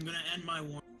 Okay, I'm gonna end my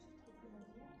war.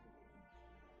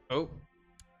 Oh,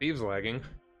 Steve's lagging.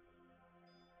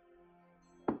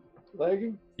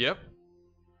 Lagging? Yep.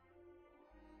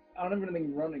 I don't have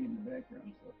anything running in the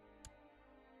background, so.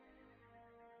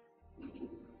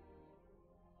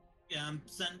 Yeah,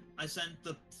 I sent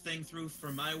the thing through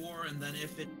for my war, and then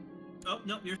if it... Oh,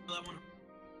 no, you're still that one.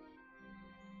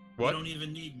 What? You don't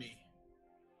even need me.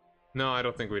 No, I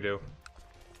don't think we do.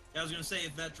 Yeah, I was gonna say,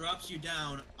 if that drops you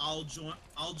down, I'll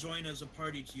join as a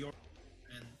party to your...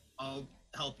 and I'll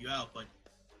help you out, but...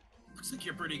 looks like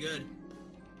you're pretty good.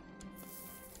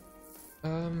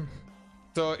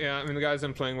 So, yeah, I mean, the guys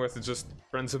I'm playing with are just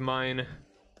friends of mine.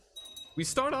 We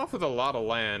start off with a lot of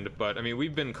land, but, I mean,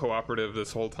 we've been cooperative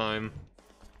this whole time.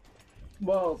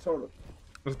 Well, sort of.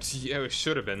 Yeah, it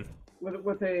should have been. With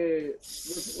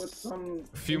some...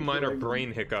 A few minor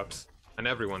brain hiccups on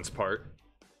everyone's part.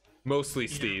 Mostly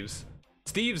Steve's.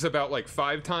 Steve's about like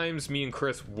 5 times, me and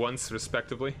Chris once,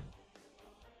 respectively.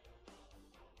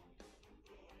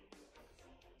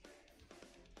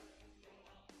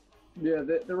 Yeah,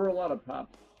 there were a lot of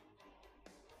pops.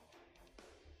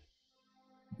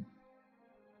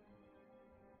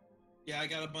 Yeah, I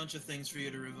got a bunch of things for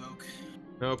you to revoke.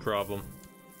 No problem.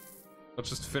 Let's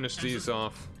just finish these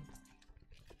off.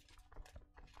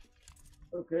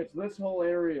 Okay, so this whole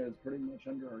area is pretty much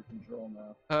under our control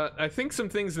now. I think some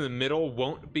things in the middle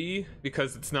won't be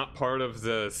because it's not part of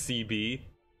the CB.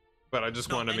 But I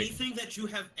just want to make anything that you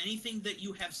have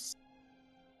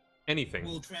anything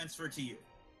will transfer to you,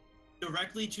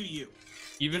 directly to you.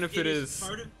 Even if it is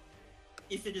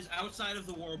if it is outside of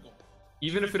the war goal.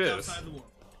 Even if it is outside the war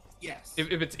goal. Yes.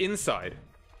 If it's inside.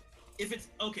 If it's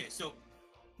okay, so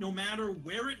no matter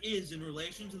where it is in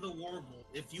relation to the war goal,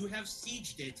 if you have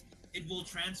sieged it, it will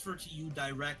transfer to you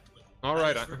directly. All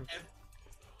right.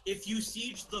 If you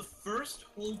siege the first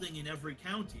holding in every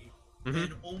county,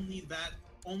 then only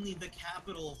the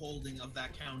capital holding of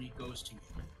that county goes to you.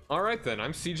 All right then.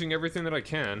 I'm sieging everything that I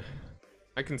can.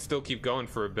 I can still keep going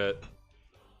for a bit.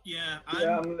 Yeah,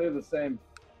 I'm gonna do the same.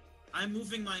 I'm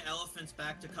moving my elephants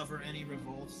back to cover any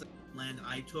revolts that land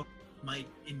I took might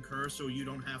incur, so you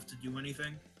don't have to do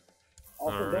anything.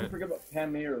 Also, don't forget about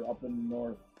Pamir up in the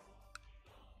north.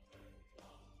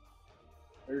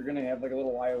 You're gonna have like a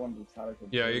little island beside it.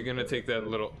 Yeah, you're gonna take that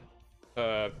little,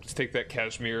 just take that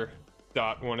Kashmir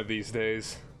dot one of these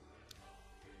days.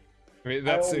 I mean,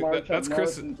 that's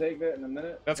Chris. Take that in a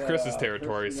minute, that's Chris's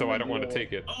territory, so I don't want to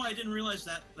take it. Oh, I didn't realize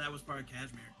that was part of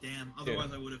Kashmir. Damn.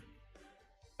 Otherwise, I would have.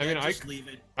 I mean, just leave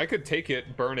it. I could take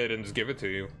it, burn it, and just give it to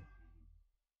you.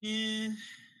 Yeah.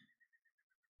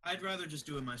 I'd rather just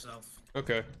do it myself.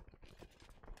 Okay.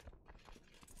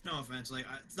 No offense, like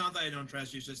it's not that I don't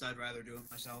trust you, it's just I'd rather do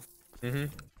it myself. I'm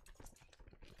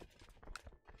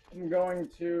going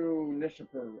to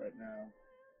Nishapur right now.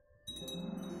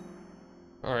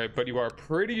 Alright, but you are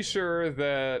pretty sure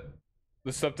that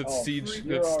the stuff that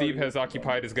Steve has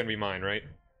occupied is gonna be mine, right?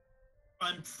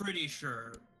 I'm pretty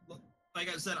sure. Like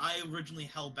I said, I originally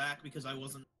held back because I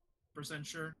wasn't %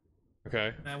 sure.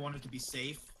 Okay. And I wanted to be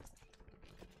safe.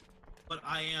 But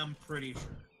I am pretty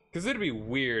sure. Because it'd be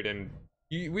weird, and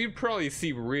we'd probably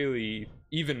see really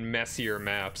even messier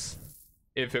maps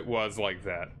if it was like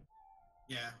that.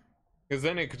 Yeah. Because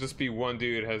then it could just be one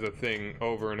dude has a thing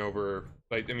over and over.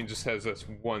 Like, I mean, just has this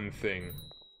one thing.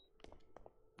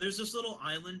 There's this little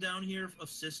island down here of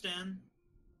Sistan.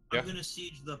 Yeah. I'm gonna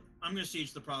siege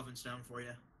the province down for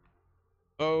you.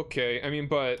 Okay, I mean,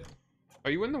 but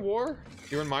are you in the war?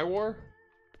 You're in my war?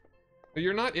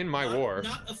 You're not in my war.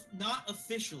 Not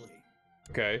officially.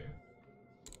 Okay.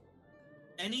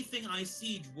 Anything I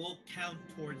siege will count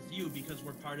towards you because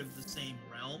we're part of the same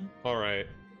realm. All right.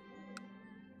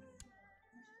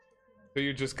 So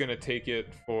you're just gonna take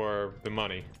it for the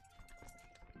money?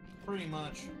 Pretty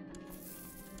much.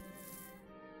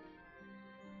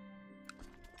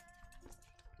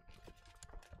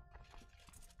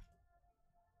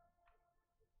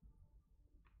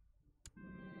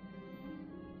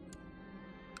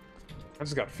 I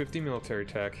just got 50 military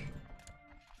tech.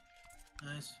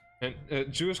 Nice. And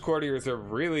Jewish courtiers are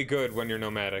really good when you're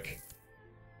nomadic.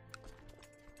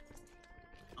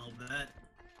 I'll bet.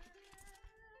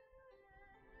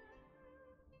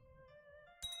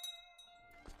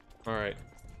 Alright.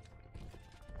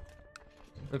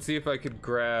 Let's see if I could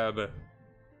grab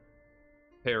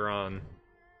Tehran.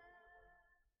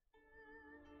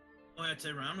 Oh yeah,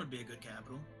 Tehran would be a good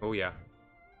capital. Oh yeah.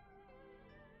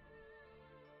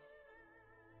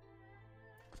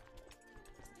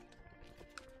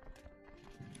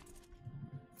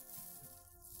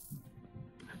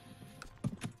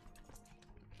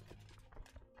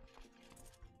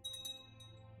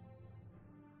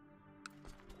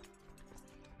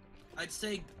 I'd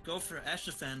say go for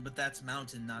Eshafen, but that's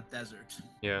mountain, not desert.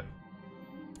 Yeah.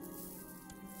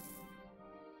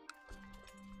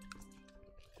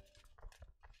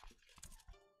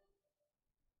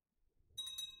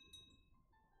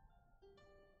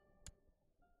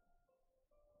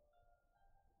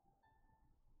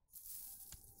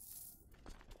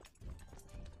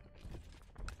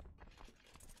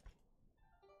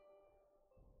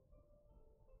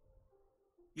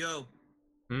 Yo.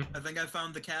 I think I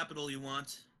found the capital you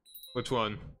want. Which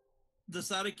one? The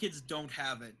Sadikids don't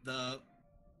have it. The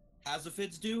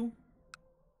Azafids do,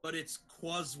 but it's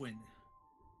Qazwin.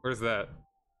 Where's that?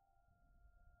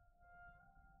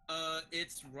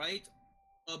 It's right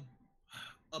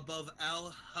above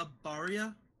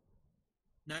Al-Habaria,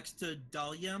 next to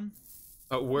Dalyam.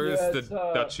 Where's the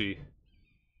duchy?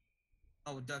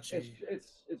 Oh, duchy.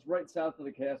 It's right south of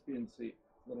the Caspian Sea.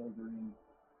 Little green.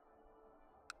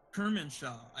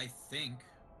 Kermanshah, I think.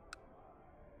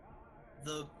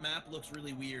 The map looks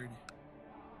really weird.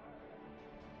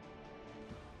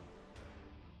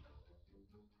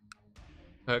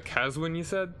 Kazwin, you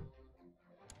said?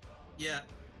 Yeah.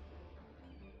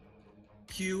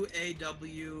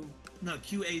 Q-A-W... No,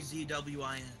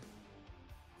 Q-A-Z-W-I-N.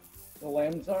 The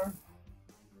lambs are?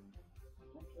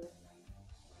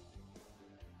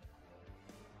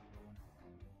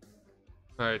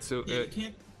 Alright, so Yeah, you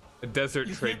can't... a desert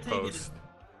You trade can't take it post.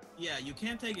 Yeah, you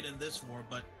can't take it in this war,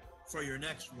 but for your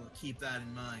next war, keep that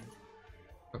in mind.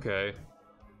 Okay.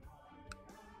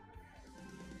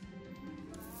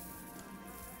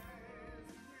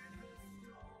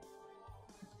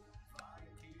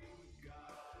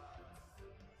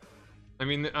 I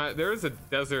mean, there is a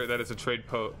desert that is a trade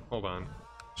post. Hold on.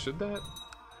 Should that?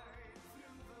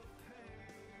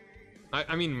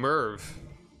 I mean, Merv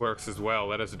works as well.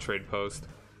 That is a trade post.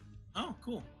 Oh,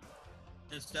 cool.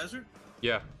 It's desert?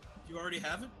 Yeah. You already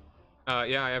have it?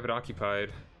 Yeah, I have it occupied.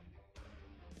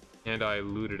 And I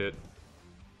looted it.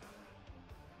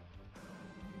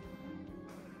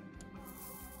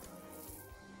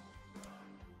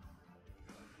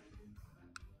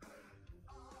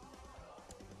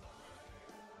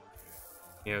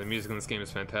 Yeah, the music in this game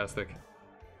is fantastic.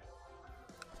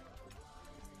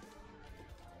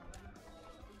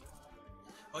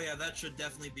 Oh yeah, that should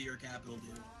definitely be your capital,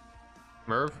 dude.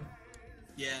 Merv?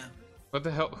 Yeah. What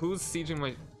the hell? Who's sieging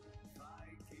my...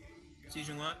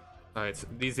 Sieging what? Alright, so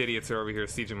these idiots are over here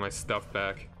sieging my stuff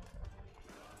back.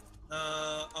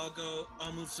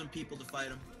 I'll move some people to fight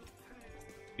them.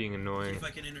 Being See annoying. if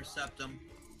I can intercept them.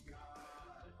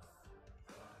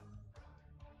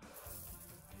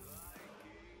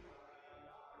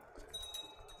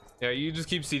 Yeah, you just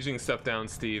keep sieging stuff down,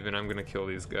 Steve, and I'm gonna kill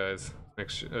these guys.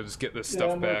 Make sure, just get this Yeah,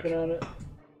 stuff I'm back. working on it.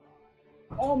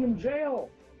 Oh, I'm in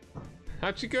jail.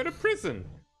 How'd you go to prison?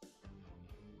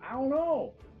 I don't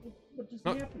know. What just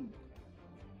Oh. happened?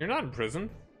 You're not in prison.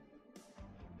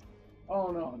 Oh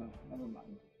no, never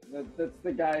mind. That's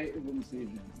the guy who was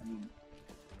sieging. I mean,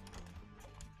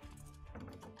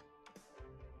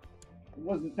 I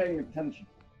wasn't paying attention.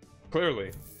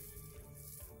 Clearly.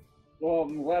 Well,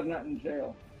 I'm glad I'm not in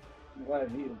jail. I'm glad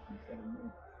he is instead of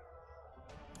me.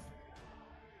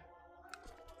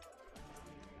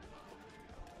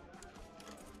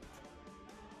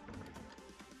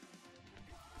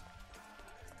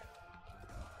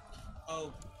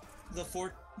 Oh, the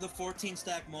 14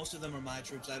 stack, most of them are my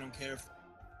troops. I don't care if...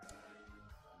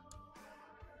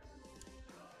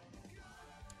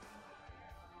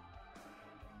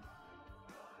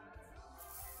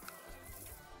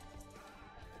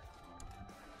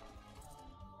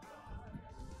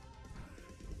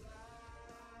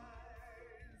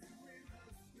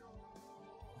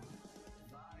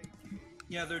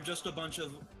 Yeah, they're just a bunch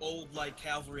of old, like,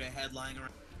 cavalry I had lying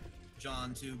around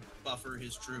John to buffer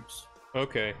his troops.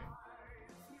 Okay.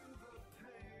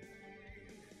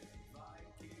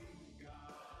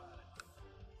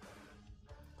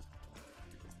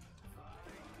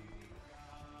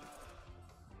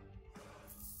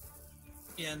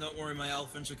 Yeah, and don't worry, my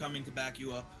elephants are coming to back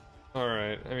you up.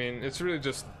 Alright, I mean, it's really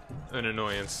just an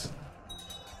annoyance.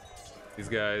 These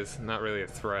guys, not really a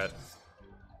threat.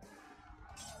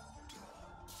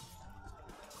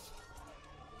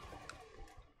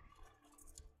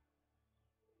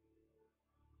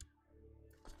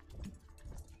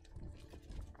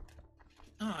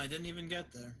 Oh, I didn't even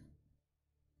get there.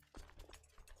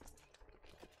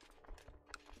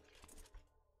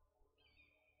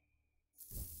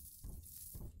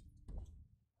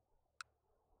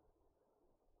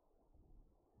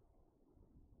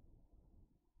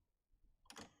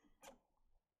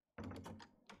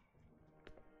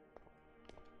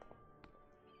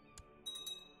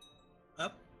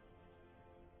 Up.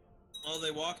 Well, they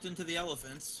walked into the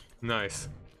elephants. Nice.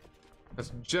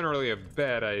 That's generally a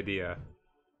bad idea.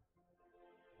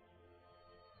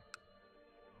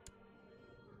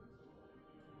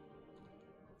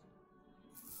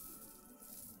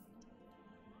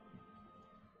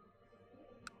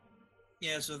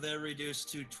 Yeah, so they're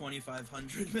reduced to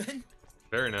 2,500 men.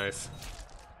 Very nice.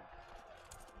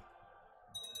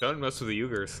 Don't mess with the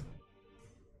Uyghurs.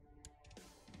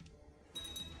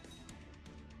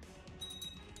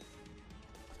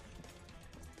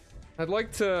 I'd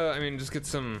like to, I mean, just get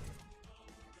some...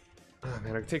 Oh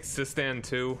man, I could take Sistan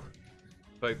too.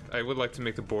 Like, I would like to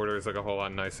make the borders like a whole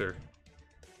lot nicer.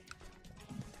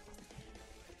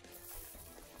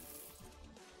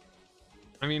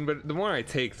 I mean, but the more I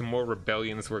take, the more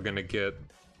rebellions we're gonna get.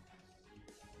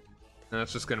 And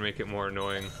that's just gonna make it more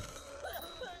annoying.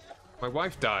 My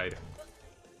wife died.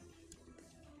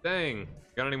 Dang.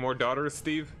 Got any more daughters,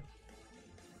 Steve?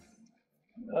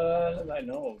 I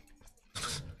know.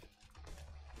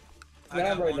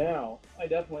 Not right now. I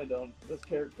definitely don't. This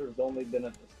character's only been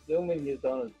at the only thing he's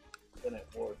done is been at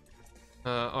war.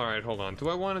 Alright, hold on. Do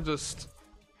I want to just...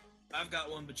 I've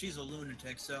got one, but she's a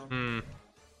lunatic, so...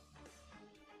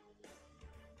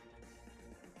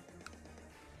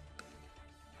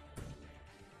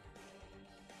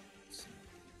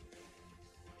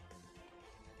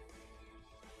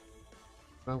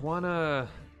 I wanna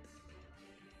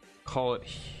call it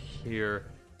here.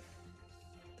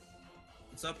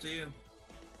 It's up to you.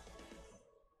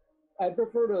 I'd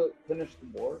prefer to finish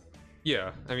the war.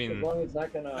 Yeah, I mean... As long as it's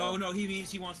not gonna... No, he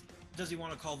means he wants... Does he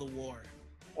want to call the war?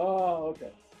 Oh,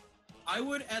 okay. I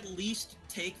would at least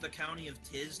take the county of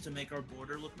Tiz to make our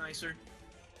border look nicer.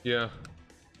 Yeah.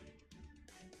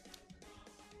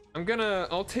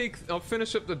 I'll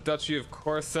finish up the Duchy of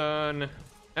Khorasan,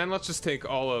 and let's just take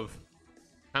all of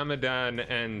Hamadan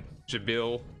and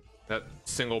Jabil, that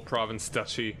single province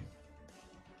duchy.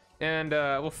 And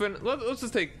let's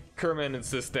just take Kerman and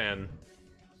Sistan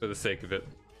for the sake of it.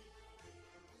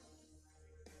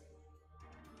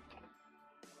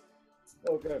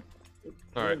 Okay.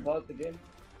 All right. Pause the game.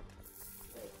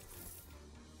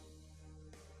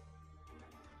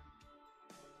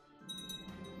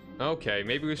 Okay,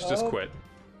 maybe we should just quit.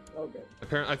 Okay.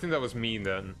 Apparently, I think that was me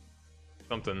then.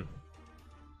 Something.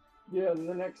 Yeah, in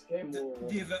the next game we'll...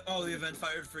 The event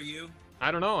fired for you?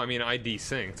 I don't know. I mean, I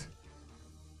desynced.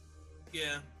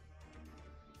 Yeah.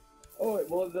 Oh, wait,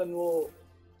 well then we'll...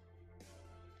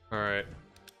 Alright.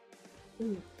 Yeah,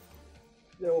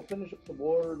 we'll finish up the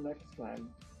war next time.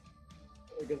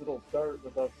 I guess it'll start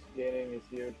with us gaining this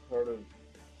huge part of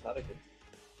Sadakit.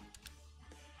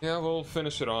 Yeah, we'll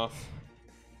finish it off.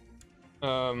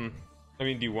 I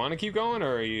mean, do you want to keep going,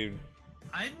 or are you...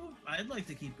 I'd like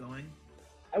to keep going.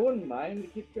 I wouldn't mind to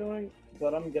keep going,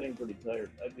 but I'm getting pretty tired.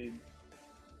 I'd be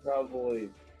probably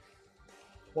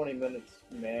 20 minutes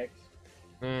max.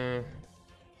 So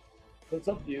it's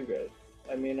up to you guys.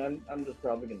 I mean, I'm just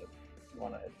probably gonna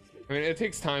wanna head to sleep. I mean, it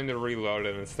takes time to reload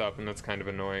it and stuff, and that's kind of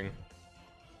annoying.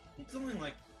 It's only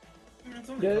like... Yeah,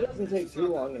 it doesn't take too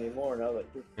long anymore now that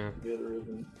you're together,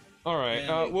 isn't. Alright,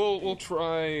 Yeah, we'll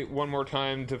try one more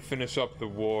time to finish up the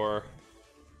war.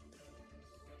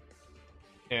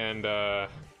 And, we'll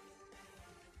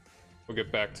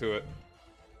get back to it.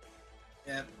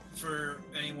 Yeah, for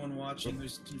anyone watching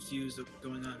who's confused of what's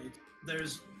going on,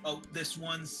 there's this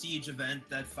one siege event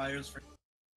that fires for...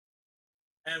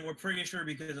 And we're pretty sure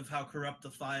because of how corrupt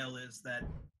the file is that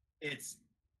it's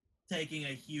taking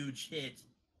a huge hit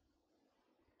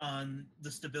on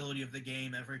the stability of the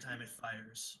game every time it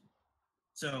fires.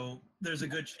 So there's a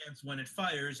good chance when it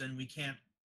fires, and we can't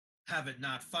have it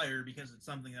not fire because it's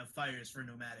something that fires for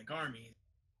nomadic armies,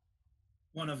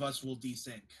 one of us will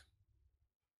desync.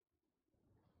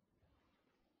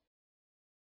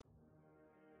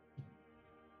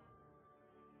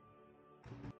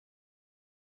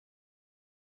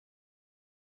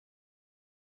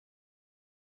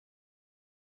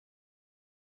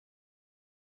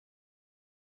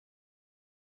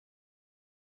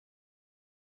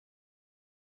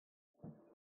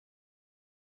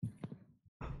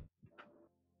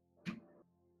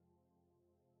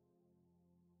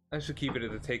 I should keep it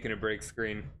at the taking a break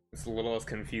screen. It's a little less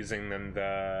confusing than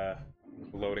the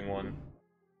loading one.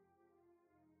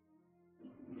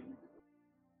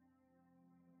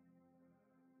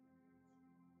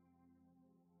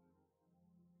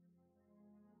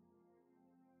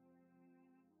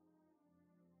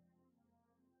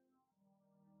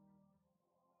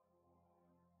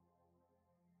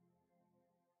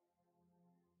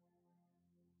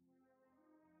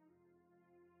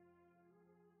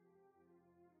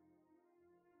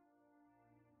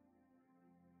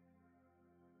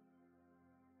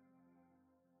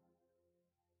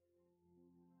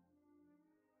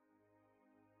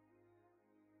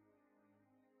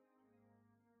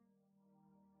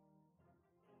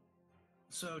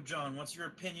 So, John, what's your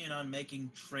opinion on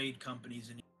making trade companies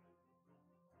in...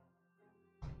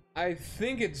 I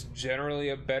think it's generally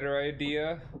a better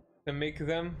idea to make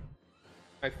them.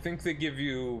 I think they give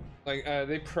you, like,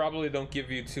 they probably don't give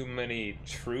you too many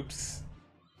troops.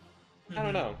 I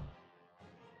don't know.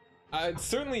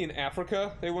 Certainly in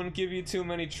Africa, they wouldn't give you too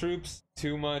many troops,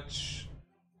 too much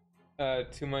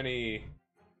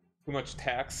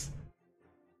tax.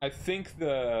 I think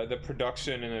the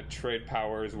production in a trade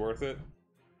power is worth it.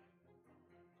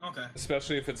 Okay.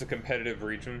 Especially if it's a competitive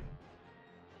region.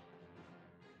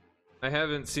 I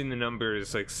haven't seen the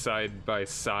numbers like side by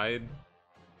side.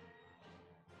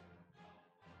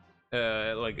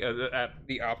 Like at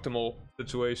the optimal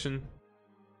situation.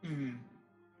 Mm-hmm.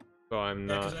 So I'm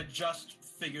Yeah, not. because I just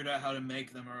figured out how to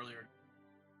make them earlier.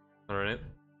 All right.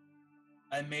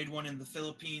 I made one in the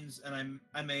Philippines, and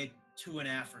I made 2 in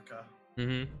Africa.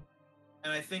 Mm-hmm.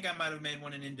 And I think I might have made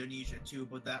one in Indonesia too,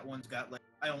 but that one's got like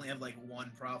I only have like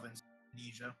 1 province in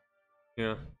Indonesia.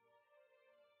 Yeah.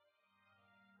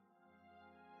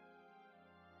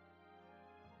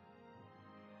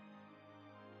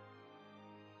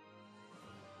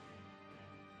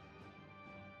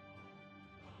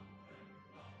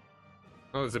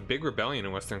 Oh, there's a big rebellion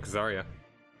in Western Khazaria.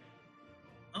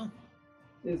 Oh,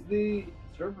 Is the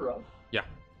server up? Yeah.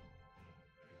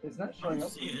 It's not I showing don't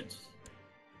up. see it.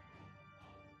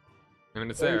 I mean,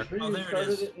 it's Are you there. sure Oh, you there it started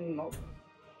is. it in... Oh,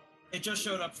 It just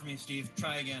showed up for me, Steve.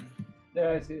 Try again.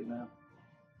 yeah, I see it now.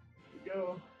 Here we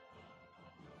go.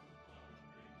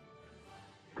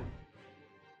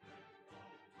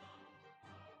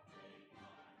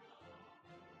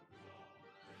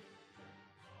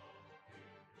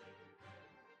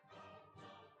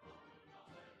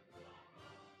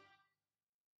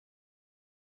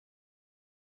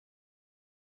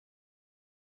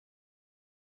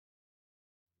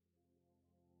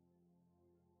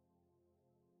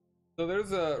 So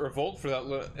there's a revolt for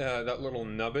that little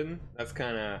nubbin that's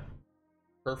kind of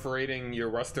perforating your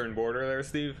western border there,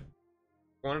 Steve.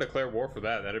 If you want to declare war for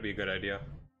that, that'd be a good idea.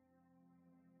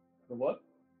 For what?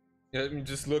 Yeah, I mean,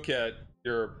 just look at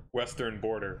your western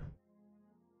border.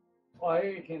 Oh,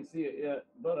 I can't see it yet,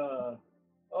 but oh,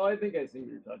 I think I see what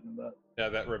you're talking about. Yeah,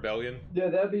 that rebellion. Yeah,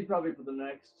 that'd be probably for the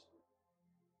next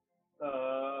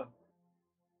uh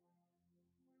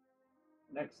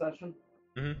next session.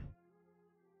 Mm-hmm.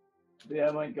 Yeah,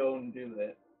 I might go and do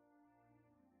that.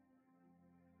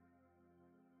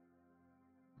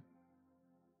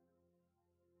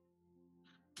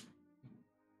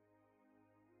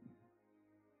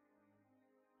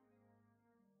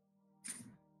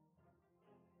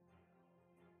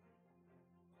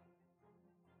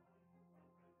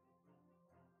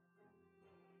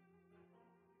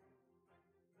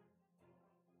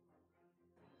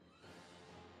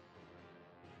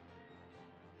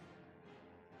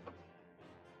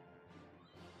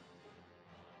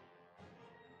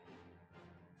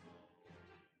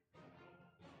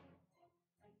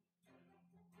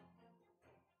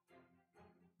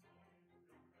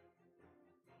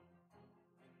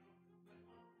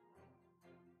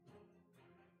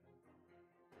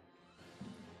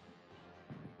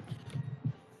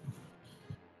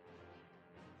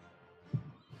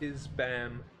 Is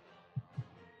Bam.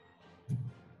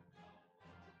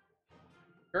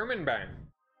 German Bam.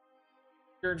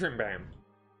 Georgian Bam.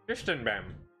 Christian Bam.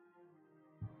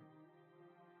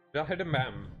 Jahidam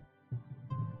Bam.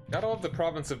 Got all of the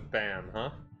province of Bam, huh?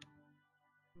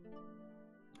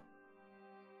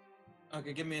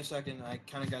 Okay, give me a second. I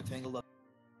kind of got tangled up.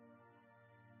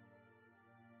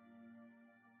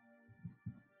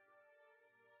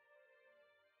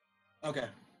 Okay.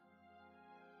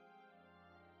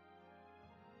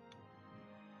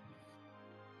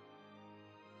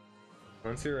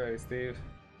 Once you're ready, Steve.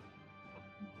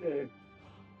 Okay.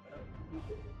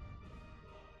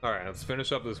 Alright, let's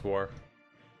finish up this war.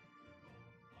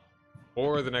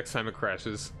 Or the next time it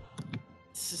crashes.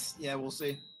 Yeah, we'll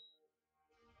see.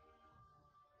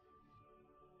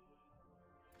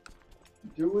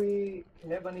 Do we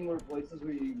have any more places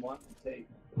we want to take?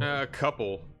 A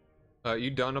couple. You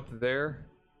done up there?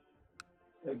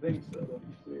 I think so. Let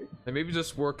me see. And maybe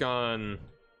just work on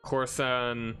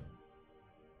Khorasan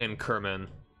and Kerman.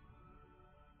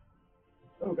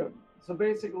 Okay. So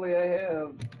basically, I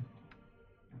have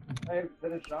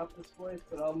finished off this place,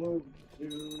 but I'll move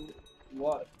to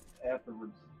what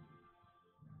afterwards?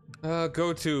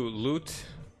 Go to Lut.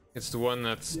 It's the one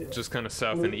that's just kind of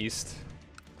south and east.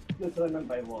 That's what I meant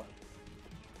by what.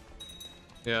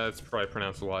 Yeah, it's probably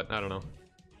pronounced a lot. I don't know.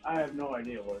 I have no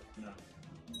idea what it's pronounced.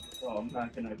 So I'm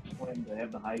not gonna claim to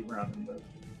have the high ground in this.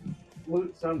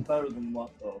 Loot sounds better than what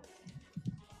though?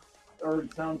 Or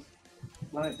it sounds,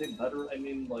 when I say better, I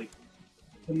mean like,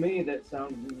 to me that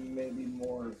sounds maybe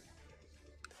more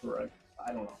correct.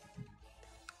 I don't know.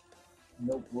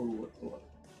 No clue whatsoever.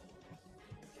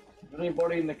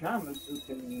 Anybody in the comments who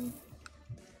can...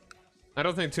 I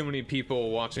don't think too many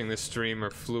people watching this stream are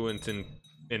fluent in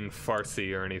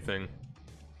Farsi or anything.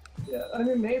 Yeah, I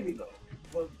mean maybe though.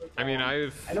 But, I mean, I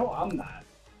know I'm not.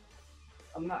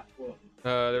 I'm not fluent.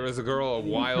 there was a girl a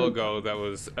while ago that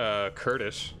was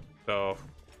Kurdish, so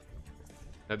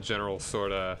that general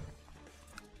sort of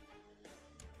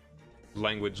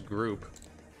language group.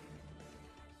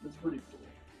 It's pretty cool.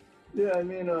 Yeah, I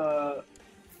mean,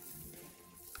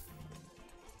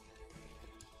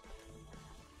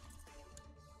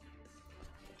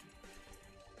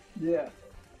 yeah.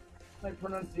 My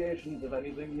pronunciations of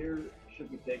anything here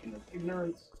should be taken as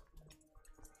ignorance.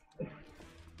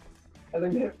 I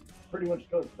think that pretty much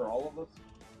goes for all of us.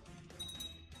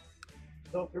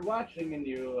 So if you're watching and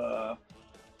you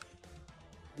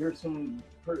hear some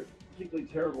particularly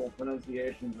terrible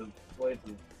pronunciations of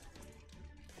places,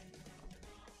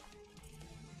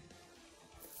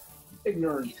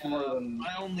 ignorance more than...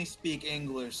 I only speak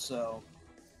English, so...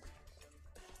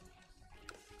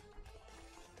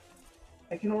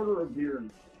 I can order a beer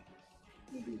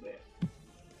and do that.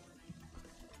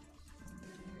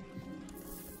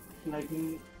 And I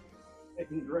can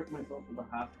direct myself to the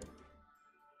hospital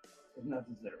if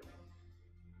necessary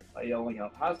by yelling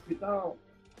out "hospital."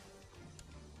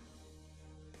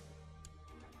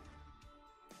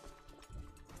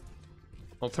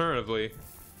 Alternatively,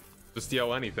 just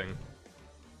yell anything.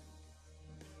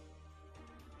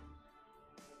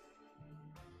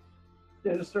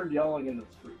 Yeah, just start yelling in the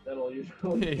street. That'll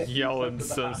usually Yelling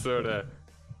some sort of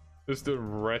just a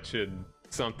wretched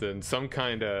something, some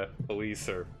kind of police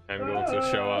or ambulance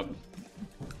will show up.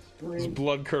 Just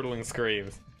blood-curdling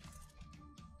screams.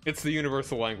 It's the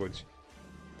universal language.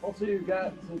 Also, you've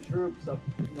got some troops up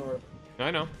north.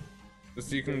 I know.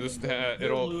 Just you can just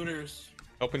it'll looters.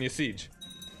 open your siege.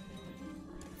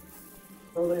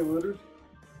 Are they looters?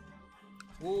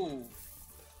 Ooh.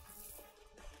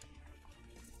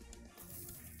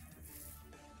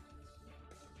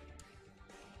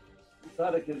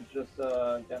 Pathetic is just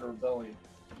got a rebellion.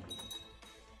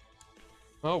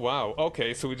 Oh wow.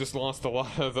 Okay, so we just lost a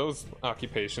lot of those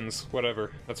occupations.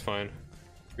 Whatever. That's fine.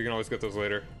 We can always get those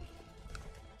later.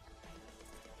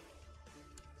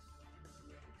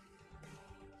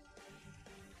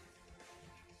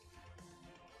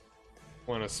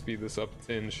 Want to speed this up a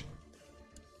tinge.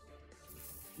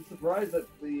 I'm surprised that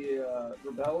the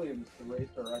rebellions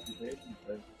erased our occupations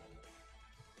there.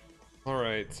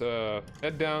 Alright,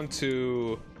 head down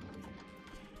to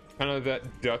kind of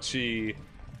that duchy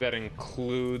that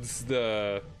includes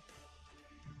the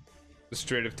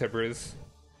Strait of Tabriz.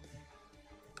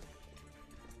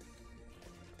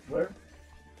 Where?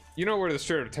 You know where the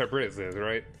Strait of Tabriz is,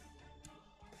 right?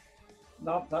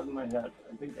 Not off the top of my head.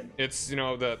 I think I know. It's, you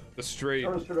know, the strait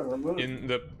in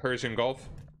the Persian Gulf.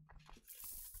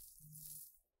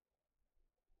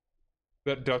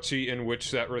 That duchy in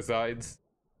which that resides.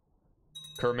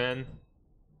 Kerman.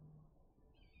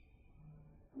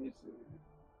 Let me see.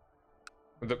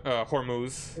 The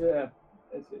Hormuz. Yeah,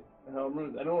 I see.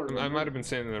 Hormuz. I know where I might have been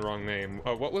saying the wrong name.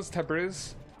 What was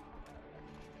Tabriz?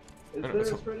 Is there a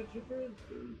Strait of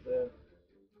Tabriz?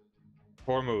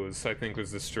 Hormuz, I think,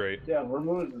 was the strait. Yeah,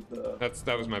 Hormuz is the...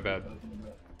 That was my bad.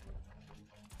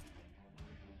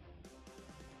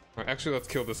 Actually, let's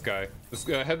kill this guy. Let's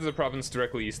head to the province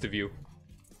directly east of you.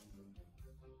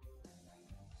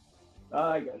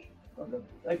 I got you. Okay.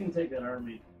 I can take that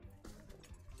army.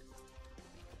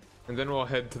 And then we'll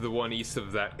head to the one east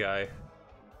of that guy.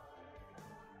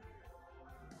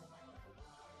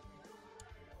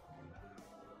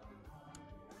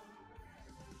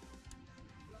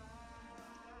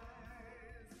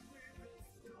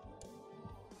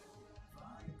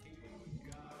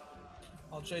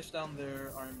 I'll chase down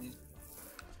their armies.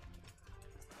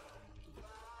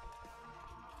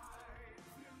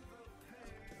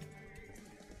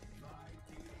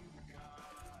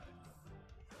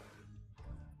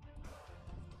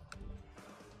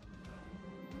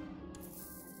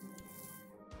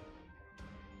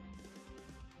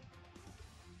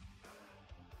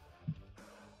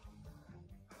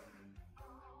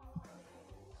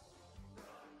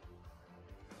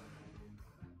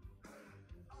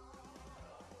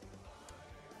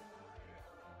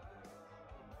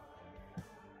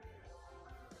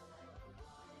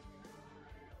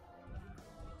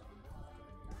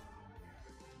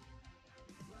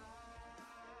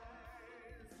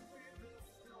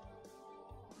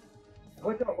 I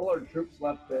like how all our troops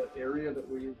left that area that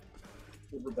the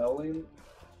rebellion.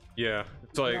 Yeah,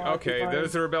 it's like, No, okay,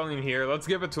 there's a rebellion here. Let's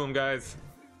give it to them, guys.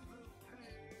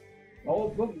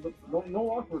 Oh, no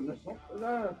awkwardness.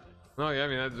 No, Oh yeah, I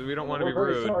mean, we don't want to be we're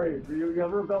very rude. sorry. You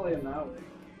have a rebellion now.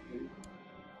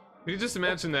 You just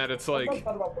imagine that, it's like,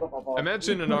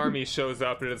 imagine an army shows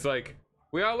up and it's like,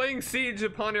 we are laying siege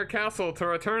upon your castle to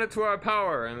return it to our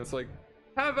power, and it's like,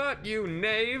 have at you,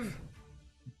 knave!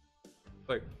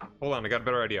 Like, hold on, I got a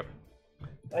better idea.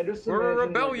 We're a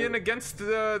rebellion against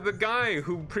the guy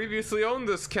who previously owned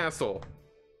this castle.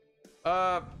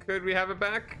 Could we have it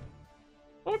back?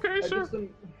 Okay, sure.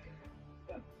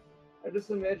 just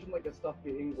imagine like a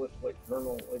stuffy English like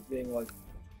colonel like being like,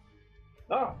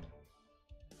 ah,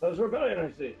 there's rebellion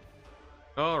I see.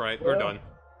 All right, we're done.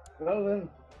 Well then.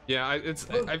 Yeah,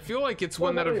 I feel like it's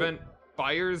when that event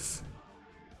fires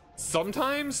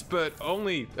sometimes, but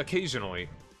only occasionally.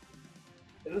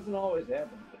 It doesn't always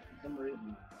happen, but for some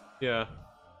reason. Yeah,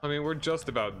 I mean we're just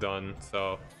about done,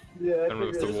 so. Yeah, and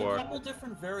moves to There's war. a couple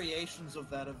different variations of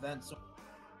that event, so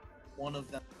one of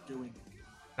them doing it.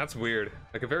 That's weird.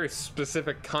 Like a very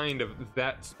specific kind of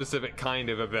that specific kind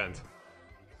of event.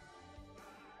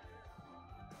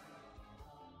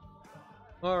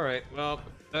 Alright, well,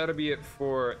 that'll be it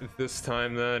for this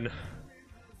time then.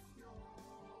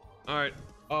 Alright,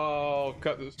 I'll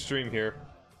cut the stream here.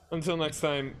 Until next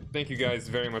time, thank you guys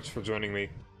very much for joining me.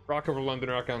 Rock over London,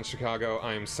 rock on Chicago.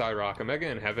 I am Cyrock Omega,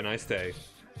 and have a nice day.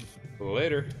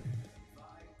 Later.